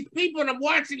listening to these people and I'm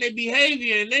watching their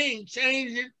behavior and they ain't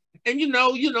changing. And you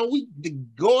know, we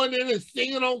going in and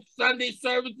singing on Sunday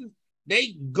services.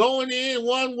 They going in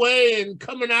one way and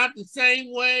coming out the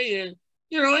same way, and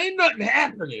you know, ain't nothing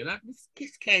happening.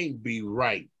 This can't be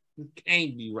right. It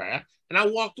can't be right. And I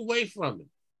walked away from it.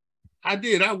 I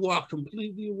did. I walked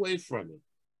completely away from it.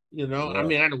 You know, I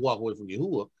mean, I didn't walk away from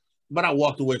Yahuwah, but I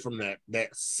walked away from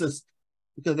that system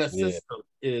because that system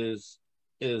is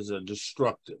a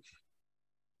destructive.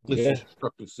 It's a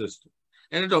destructive system.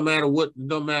 And it don't matter what,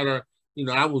 you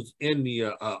know, I was in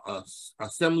the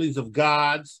Assemblies of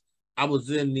Gods. I was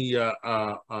in the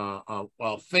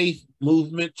faith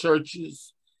movement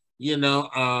churches, you know,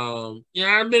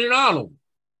 I've been in all of them.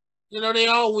 You know, they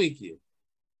all wicked.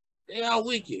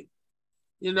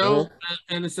 You know,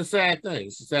 and it's a sad thing.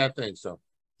 It's a sad thing. So,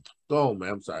 go on, man.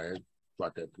 I'm sorry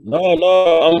about that. No,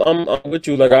 I'm with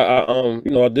you. Like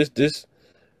you know,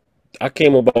 I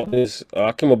came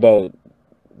about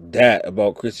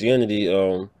about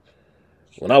Christianity.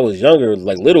 When I was younger,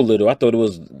 like little, I thought it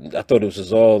was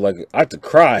just all like I had to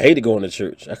cry. I hated going to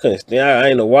church. I couldn't stand. I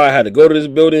didn't know why I had to go to this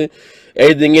building.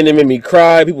 Everything in it made me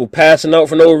cry. People passing out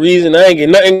for no reason. I ain't get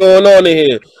nothing going on in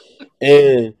here.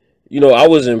 And you know, I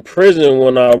was in prison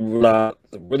when I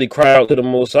really cried out to the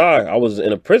Most High. I was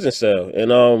in a prison cell,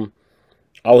 and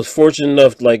I was fortunate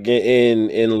enough, like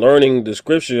in learning the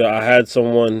scripture, I had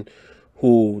someone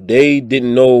who they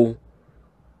didn't know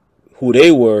who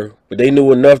they were, but they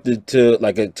knew enough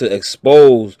to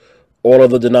expose all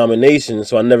of the denominations.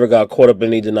 So I never got caught up in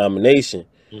any denomination,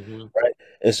 right?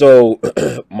 And so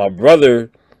my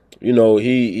brother, you know,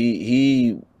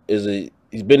 he's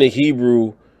been a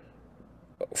Hebrew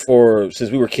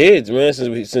since we were kids, man,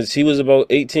 since he was about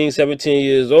 18, 17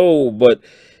 years old. But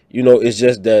you know, it's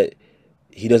just that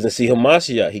he doesn't see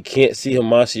Hamashiach. He can't see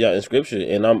Hamashiach in scripture.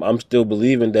 And I'm still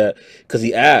believing that, because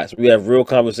he asked. We have real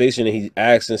conversation and he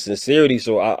asks in sincerity.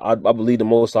 So I believe the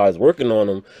Most High is working on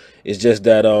him. It's just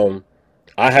that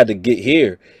I had to get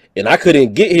here. And I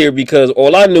couldn't get here because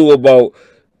all I knew about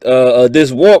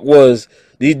this walk was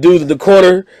these dudes in the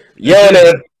corner yelling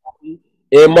at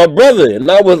and my brother. And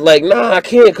I was like, nah, I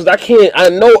can't, because I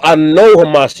know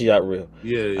Hamashiach real.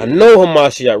 Yeah. I know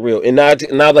Hamashiach real. And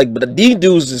I like, but these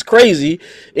dudes is crazy.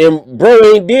 And bro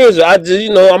ain't there. So I just,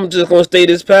 you know, I'm just going to stay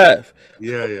this path.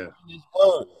 Yeah.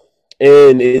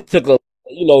 And it took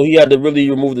he had to really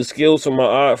remove the skills from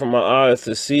my eyes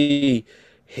to see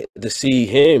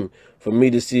him, for me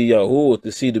to see Yahuwah,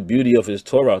 to see the beauty of his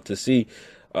ToRaH, to see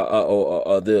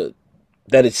that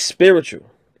it's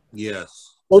spiritual. Yes.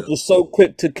 Folk is so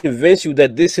quick to convince you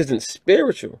that this isn't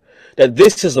spiritual, that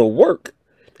this is a work.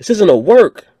 This isn't a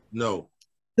work. No.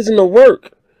 This isn't a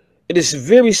work. It is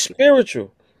very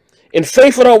spiritual. And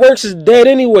faith without works is dead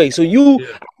anyway. So you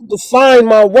define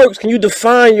my works. Can you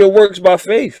define your works by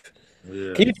faith?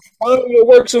 Yeah. Can you define your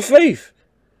works of faith?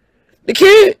 They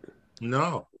can't.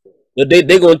 No.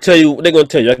 They're gonna tell you. They're gonna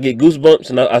tell you. I get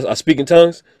goosebumps and I speak in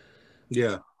tongues.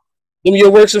 Yeah. Them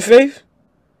your works of faith.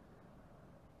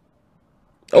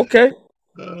 Okay.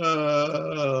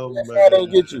 Oh, That's man. how I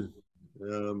don't get you.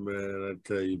 Oh, man, I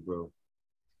tell you, bro.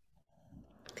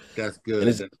 That's good.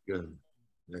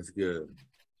 That's good.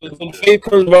 When faith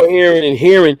comes about hearing, and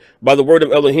hearing by the word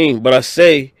of Elohim. But I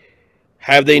say,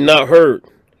 have they not heard?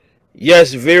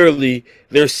 Yes, verily,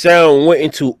 their sound went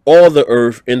into all the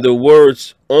earth, and the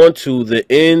words unto the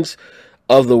ends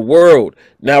of the world.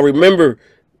 Now remember,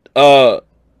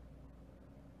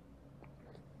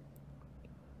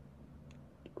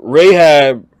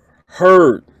 Rahab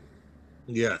heard.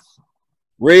 Yes.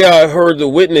 Rahab heard the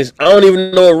witness. I don't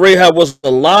even know if Rahab was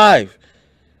alive.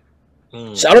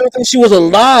 I don't think she was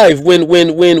alive when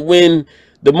the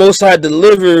Most High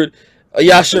delivered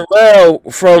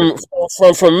Yashar'el from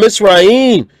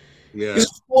Mitzrayim. Yeah.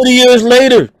 It's 40 years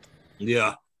later.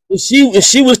 Yeah. And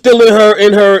she was still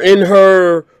in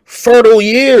her fertile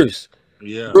years.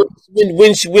 Yeah.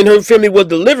 When her family was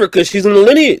delivered, because she's in the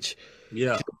lineage.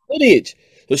 Yeah. Lineage.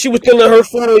 So she was still in her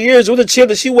fertile years. There was a chance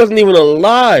that she wasn't even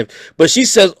alive. But she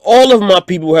says, all of my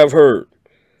people have heard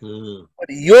what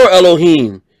your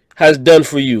Elohim has done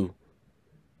for you.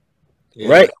 Yeah.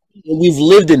 Right? And we've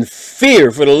lived in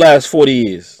fear for the last 40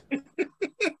 years.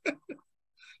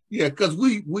 Yeah, because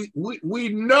we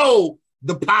know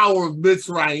the power of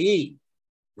Mitzrayim,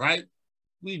 right?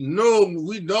 We know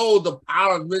the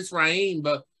power of Mitzrayim,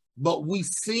 but we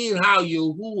seen how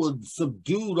Yahuwah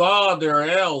subdued all their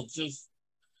elves, just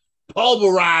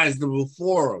pulverized them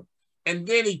before him. And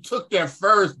then he took their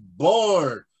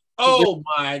firstborn. Oh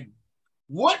my,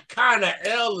 what kind of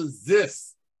El is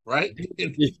this, right?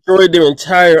 Destroyed their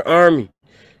entire army.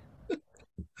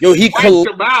 Yo, he wiped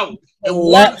them out in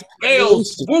one fell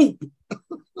swoop.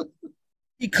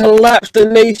 He collapsed the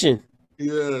nation.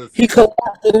 Yes. He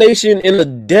collapsed the nation in a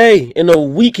day, in a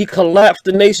week. He collapsed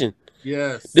the nation.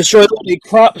 Yes. Destroyed all their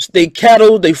crops, their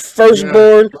cattle, their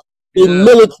firstborn, their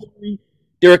military.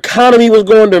 Their economy was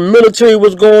gone. Their military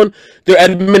was gone. Their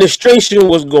administration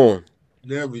was gone.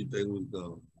 Everything was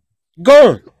gone.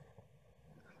 Gone.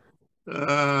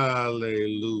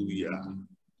 Hallelujah.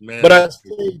 Man. But I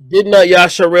say, did not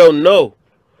Yashar'el know?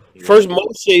 First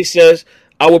Moshe says,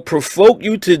 I will provoke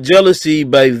you to jealousy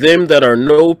by them that are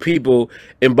no people,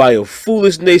 and by a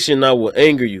foolish nation I will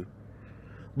anger you.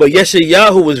 But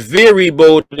Yashar'el was very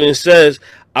bold and says,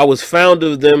 I was found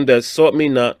of them that sought me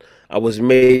not. I was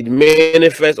made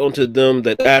manifest unto them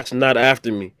that asked not after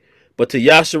me. But to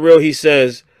Yashar'el he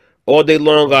says, all day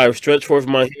long I have stretched forth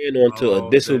my hand unto a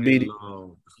disobedient,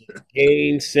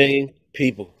 gainsaying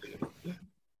people.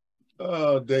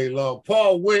 All day long.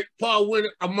 Paul went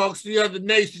amongst the other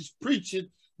nations preaching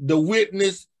the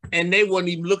witness, and they weren't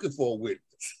even looking for a witness.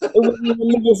 They weren't even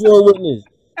looking for a witness.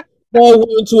 Paul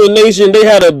went into a nation, they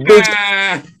had a big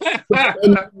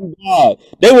God.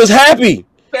 They was happy.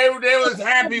 They was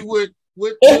happy with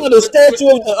they had a statue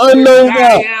of the unknown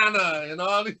God. Diana and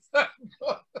all these.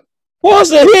 Paul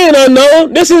said, he ain't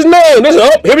unknown. This is known. This is,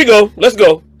 here we go. Let's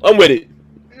go. I'm with it.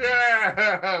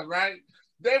 Yeah, right.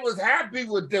 They was happy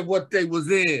with what they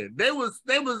was in. They was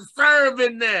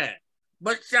serving that.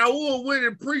 But Shaul went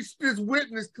and preached this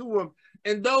witness to him.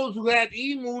 And those who had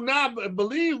emunah,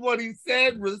 believe what he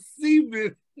said, received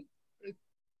it,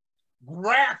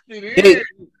 grafted in.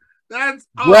 That's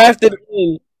grafted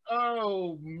in.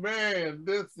 Oh man,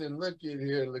 listen, look at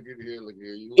here. It's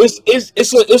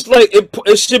like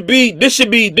it should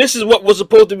be. This is what was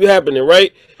supposed to be happening,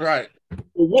 right? Right.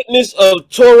 The witness of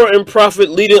ToRaH and prophet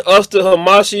leading us to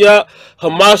Hamashiach,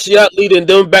 Hamashiach leading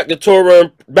them back to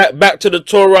ToRaH and back to the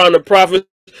ToRaH and the prophets.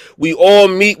 We all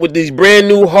meet with these brand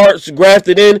new hearts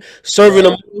grafted in, serving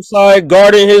the Most High,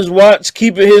 guarding His watch,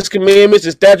 keeping His commandments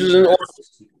and statutes and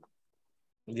orders.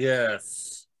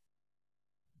 Yes.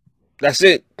 That's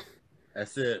it.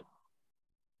 That's it.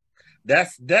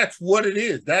 That's what it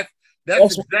is. That's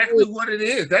exactly what it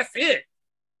is. That's it.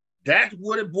 That's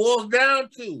what it boils down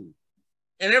to.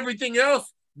 And everything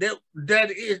else that's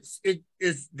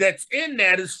in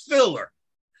that is filler.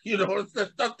 You know, it's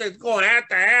the stuff that's going to have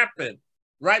to happen,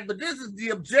 right? But this is the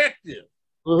objective.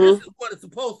 This is what it's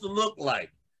supposed to look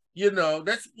like. You know,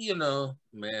 that's, you know,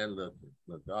 man, look,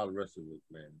 all the rest of it,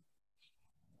 man.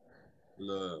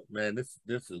 Look, man, this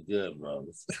is good, bro.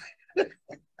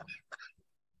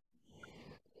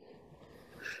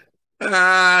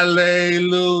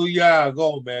 Hallelujah.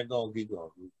 Go, man, go, keep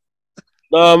going.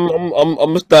 No, I'm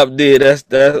gonna stop there.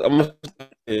 I'm gonna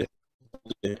stop there.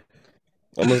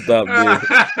 I'm gonna stop there.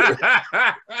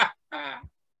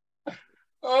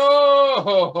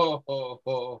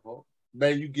 Oh,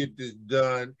 man, you get this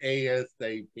done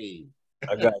ASAP.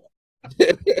 I got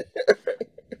it.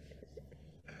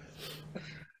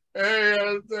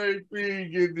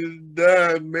 ASAP, get this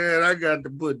done, man. I got to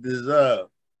put this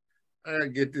up. I gotta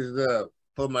get this up.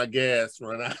 Put my gas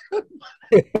run out.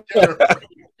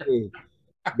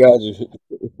 Got you.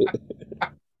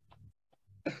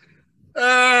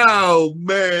 Oh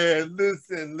man,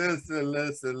 listen. This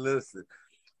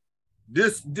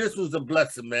was a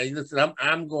blessing, man. Listen,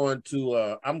 I'm going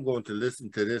to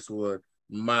listen to this one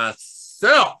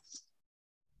myself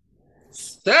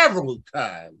several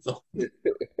times.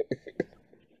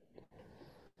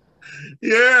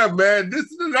 Yeah, man. This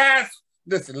is the last.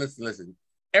 Listen.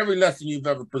 Every lesson you've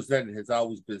ever presented has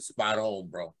always been spot on,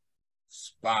 bro.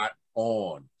 Spot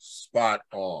on.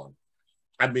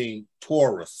 I mean,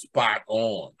 ToRaH, spot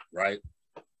on, right?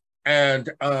 And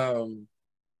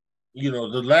you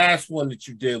know, the last one that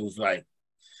you did was like,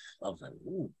 I was like,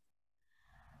 ooh,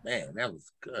 man, that was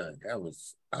good. That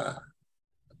was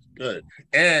good.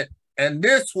 And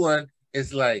this one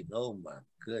is like, oh my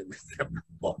goodness.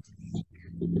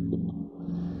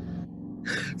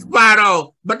 Spot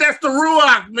on. But that's the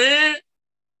RUACH, man.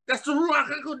 That's the RUACH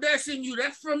HaKodesh in you.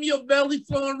 That's from your belly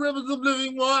flowing rivers of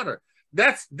living water.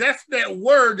 That's that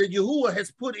word that Yahuwah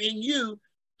has put in you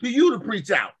for you to preach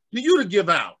out, for you to give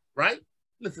out, right?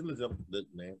 Listen, look,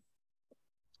 man.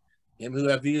 Him who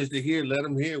have ears to hear, let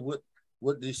him hear what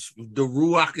the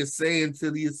RUACH is saying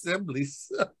to the assemblies.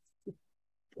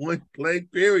 Point blank,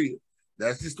 period.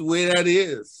 That's just the way that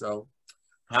is. So,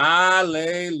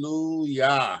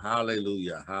 hallelujah.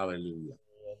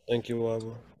 Thank you,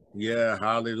 Abba. Yeah,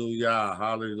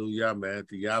 hallelujah, man.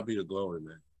 To Yah be the glory,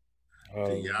 man.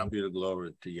 To Yah be the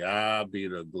glory. To Yah be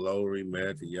the glory,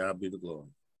 man. To Yah be the glory.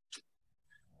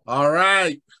 All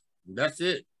right. That's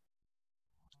it.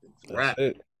 It's a wrap.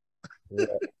 It. Yeah.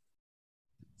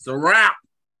 It's a wrap.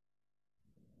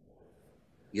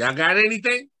 Y'all got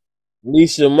anything?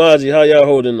 Nisha, Maji, how y'all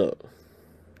holding up?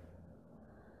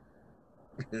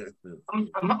 I'm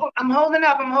holding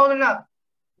up.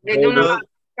 They're doing a lot of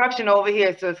construction over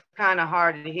here, so it's kind of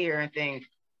hard to hear and things.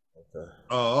 Okay.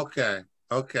 Oh,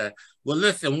 okay. Well,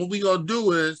 listen, what we're gonna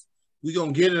do is we're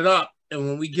gonna get it up, and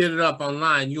when we get it up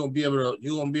online, you're gonna be able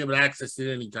to access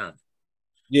it anytime.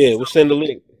 Yeah, we'll send the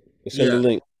link. Send the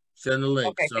link.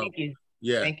 Okay, so, thank you.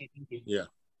 Yeah. Thank you.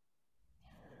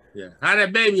 Yeah. How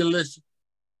that baby, Alyssa?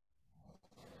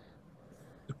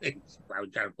 She's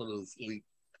probably trying to put her to sleep.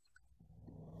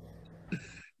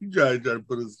 You trying to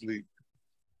put her to sleep.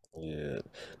 Yeah.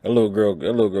 That little girl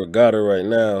got her right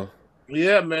now.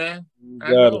 Yeah, man.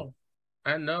 I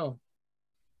know.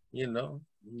 You know,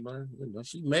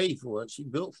 she made for it. She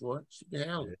built for it. She can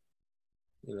handle it.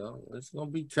 You know, it's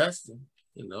gonna be testing.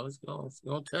 You know, it's gonna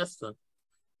test her.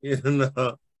 You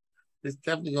know, it's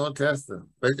definitely gonna test her.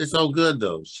 But it's all good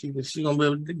though. She gonna be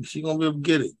able to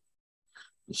get it.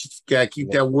 She just gotta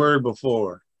keep that word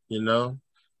before her. You know,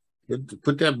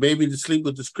 put that baby to sleep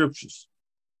with the scriptures.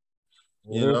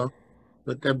 You know,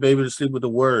 put that baby to sleep with the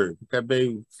word. Put that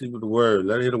baby to sleep with the word.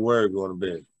 Let her hear the word go to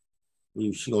bed.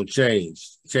 She gonna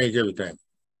change everything.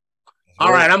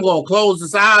 All right, I'm gonna close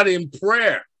this out in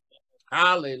prayer.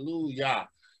 Hallelujah.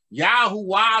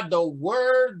 Yahuwah, the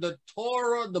word, the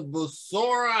Torah, the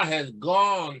Besorah has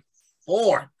gone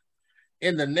forth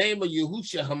in the name of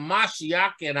Yahushua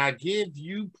HaMashiach, and I give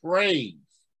you praise.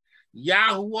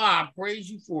 Yahuwah, I praise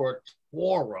you for a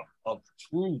Torah of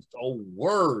truth, a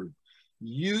word.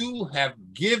 You have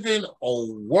given a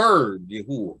word,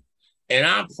 Yahuwah. And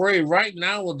I pray right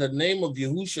now in the name of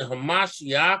Yahushua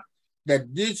HaMashiach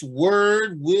that this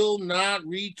word will not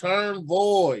return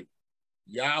void.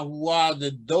 Yahuwah,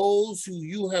 that those who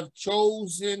you have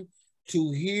chosen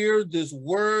to hear this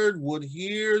word,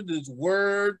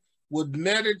 would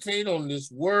meditate on this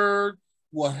word,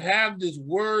 will have this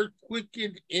word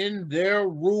quickened in their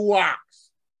RUACHs.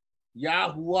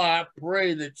 Yahuwah, I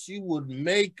pray that you would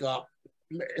make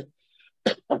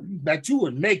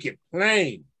it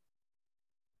plain.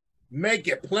 Make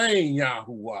it plain,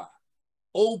 Yahuwah.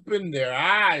 Open their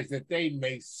eyes that they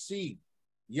may see,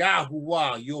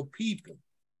 Yahuwah, your people,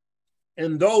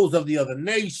 and those of the other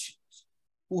nations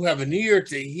who have an ear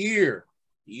to hear.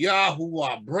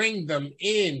 Yahuwah, bring them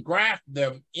in, graft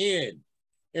them in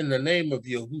the name of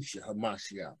Yahushua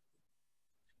HaMashiach.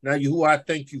 Now, Yahuwah, I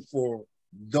thank you for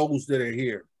those that are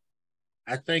here.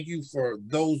 I thank you for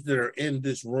those that are in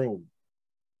this room.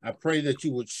 I pray that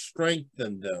you would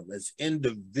strengthen them as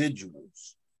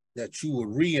individuals, that you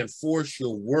would reinforce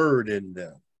your word in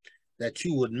them, that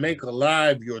you would make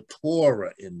alive your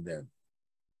Torah in them,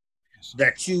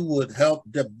 that you would help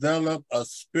develop a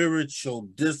spiritual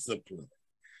discipline.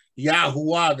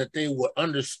 Yahuwah, that they would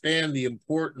understand the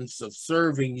importance of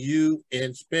serving you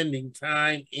and spending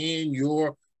time in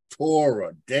your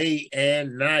Torah, day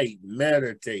and night,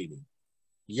 meditating.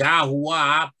 Yahuwah,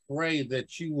 I pray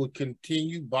that you will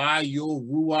continue by your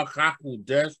Ruach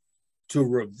HaKodesh to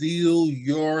reveal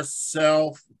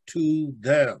yourself to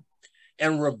them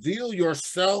and reveal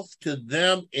yourself to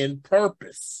them in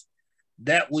purpose,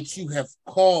 that which you have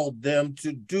called them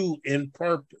to do in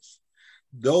purpose,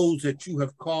 those that you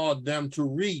have called them to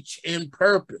reach in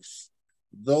purpose,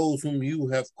 those whom you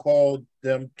have called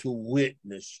them to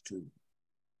witness to.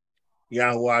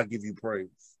 Yahuwah, I give you praise.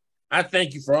 I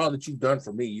thank you for all that you've done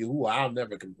for me. Yahuwah, I'll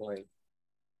never complain.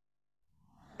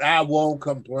 I won't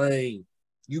complain.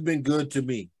 You've been good to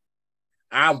me.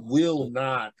 I will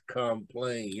not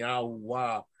complain.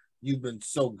 Yahuwah, you've been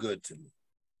so good to me.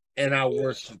 And I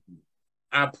worship you.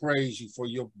 I praise you for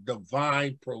your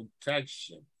divine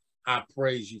protection. I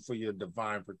praise you for your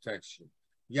divine protection.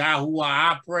 Yahuwah,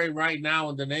 I pray right now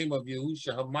in the name of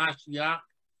Yahushua HaMashiach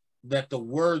that the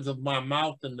words of my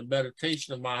mouth and the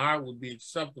meditation of my heart would be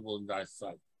acceptable in thy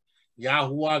sight.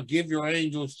 Yahuwah, give your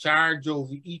angels charge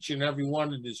over each and every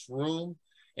one in this room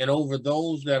and over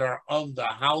those that are of the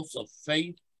house of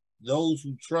faith, those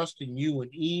who trust in you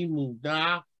and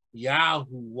Emudah.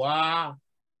 Yahuwah,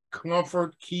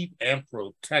 comfort, keep, and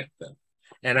protect them.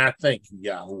 And I thank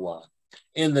you, Yahuwah.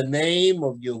 In the name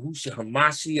of Yahushua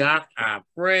HaMashiach, I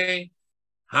pray.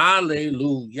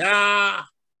 Hallelujah.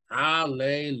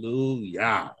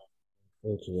 Hallelujah.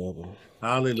 Thank you, Abba.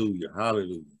 Hallelujah.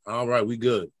 Hallelujah. All right, we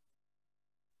good.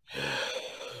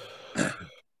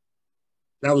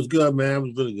 That was good, man. That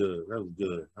was really good. That was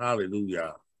good.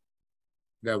 Hallelujah.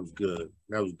 That was good.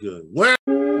 That was good. Well,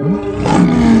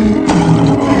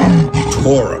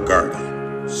 ToRaH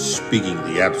Garden, speaking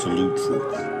the absolute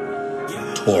truth.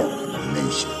 ToRaH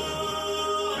Nation.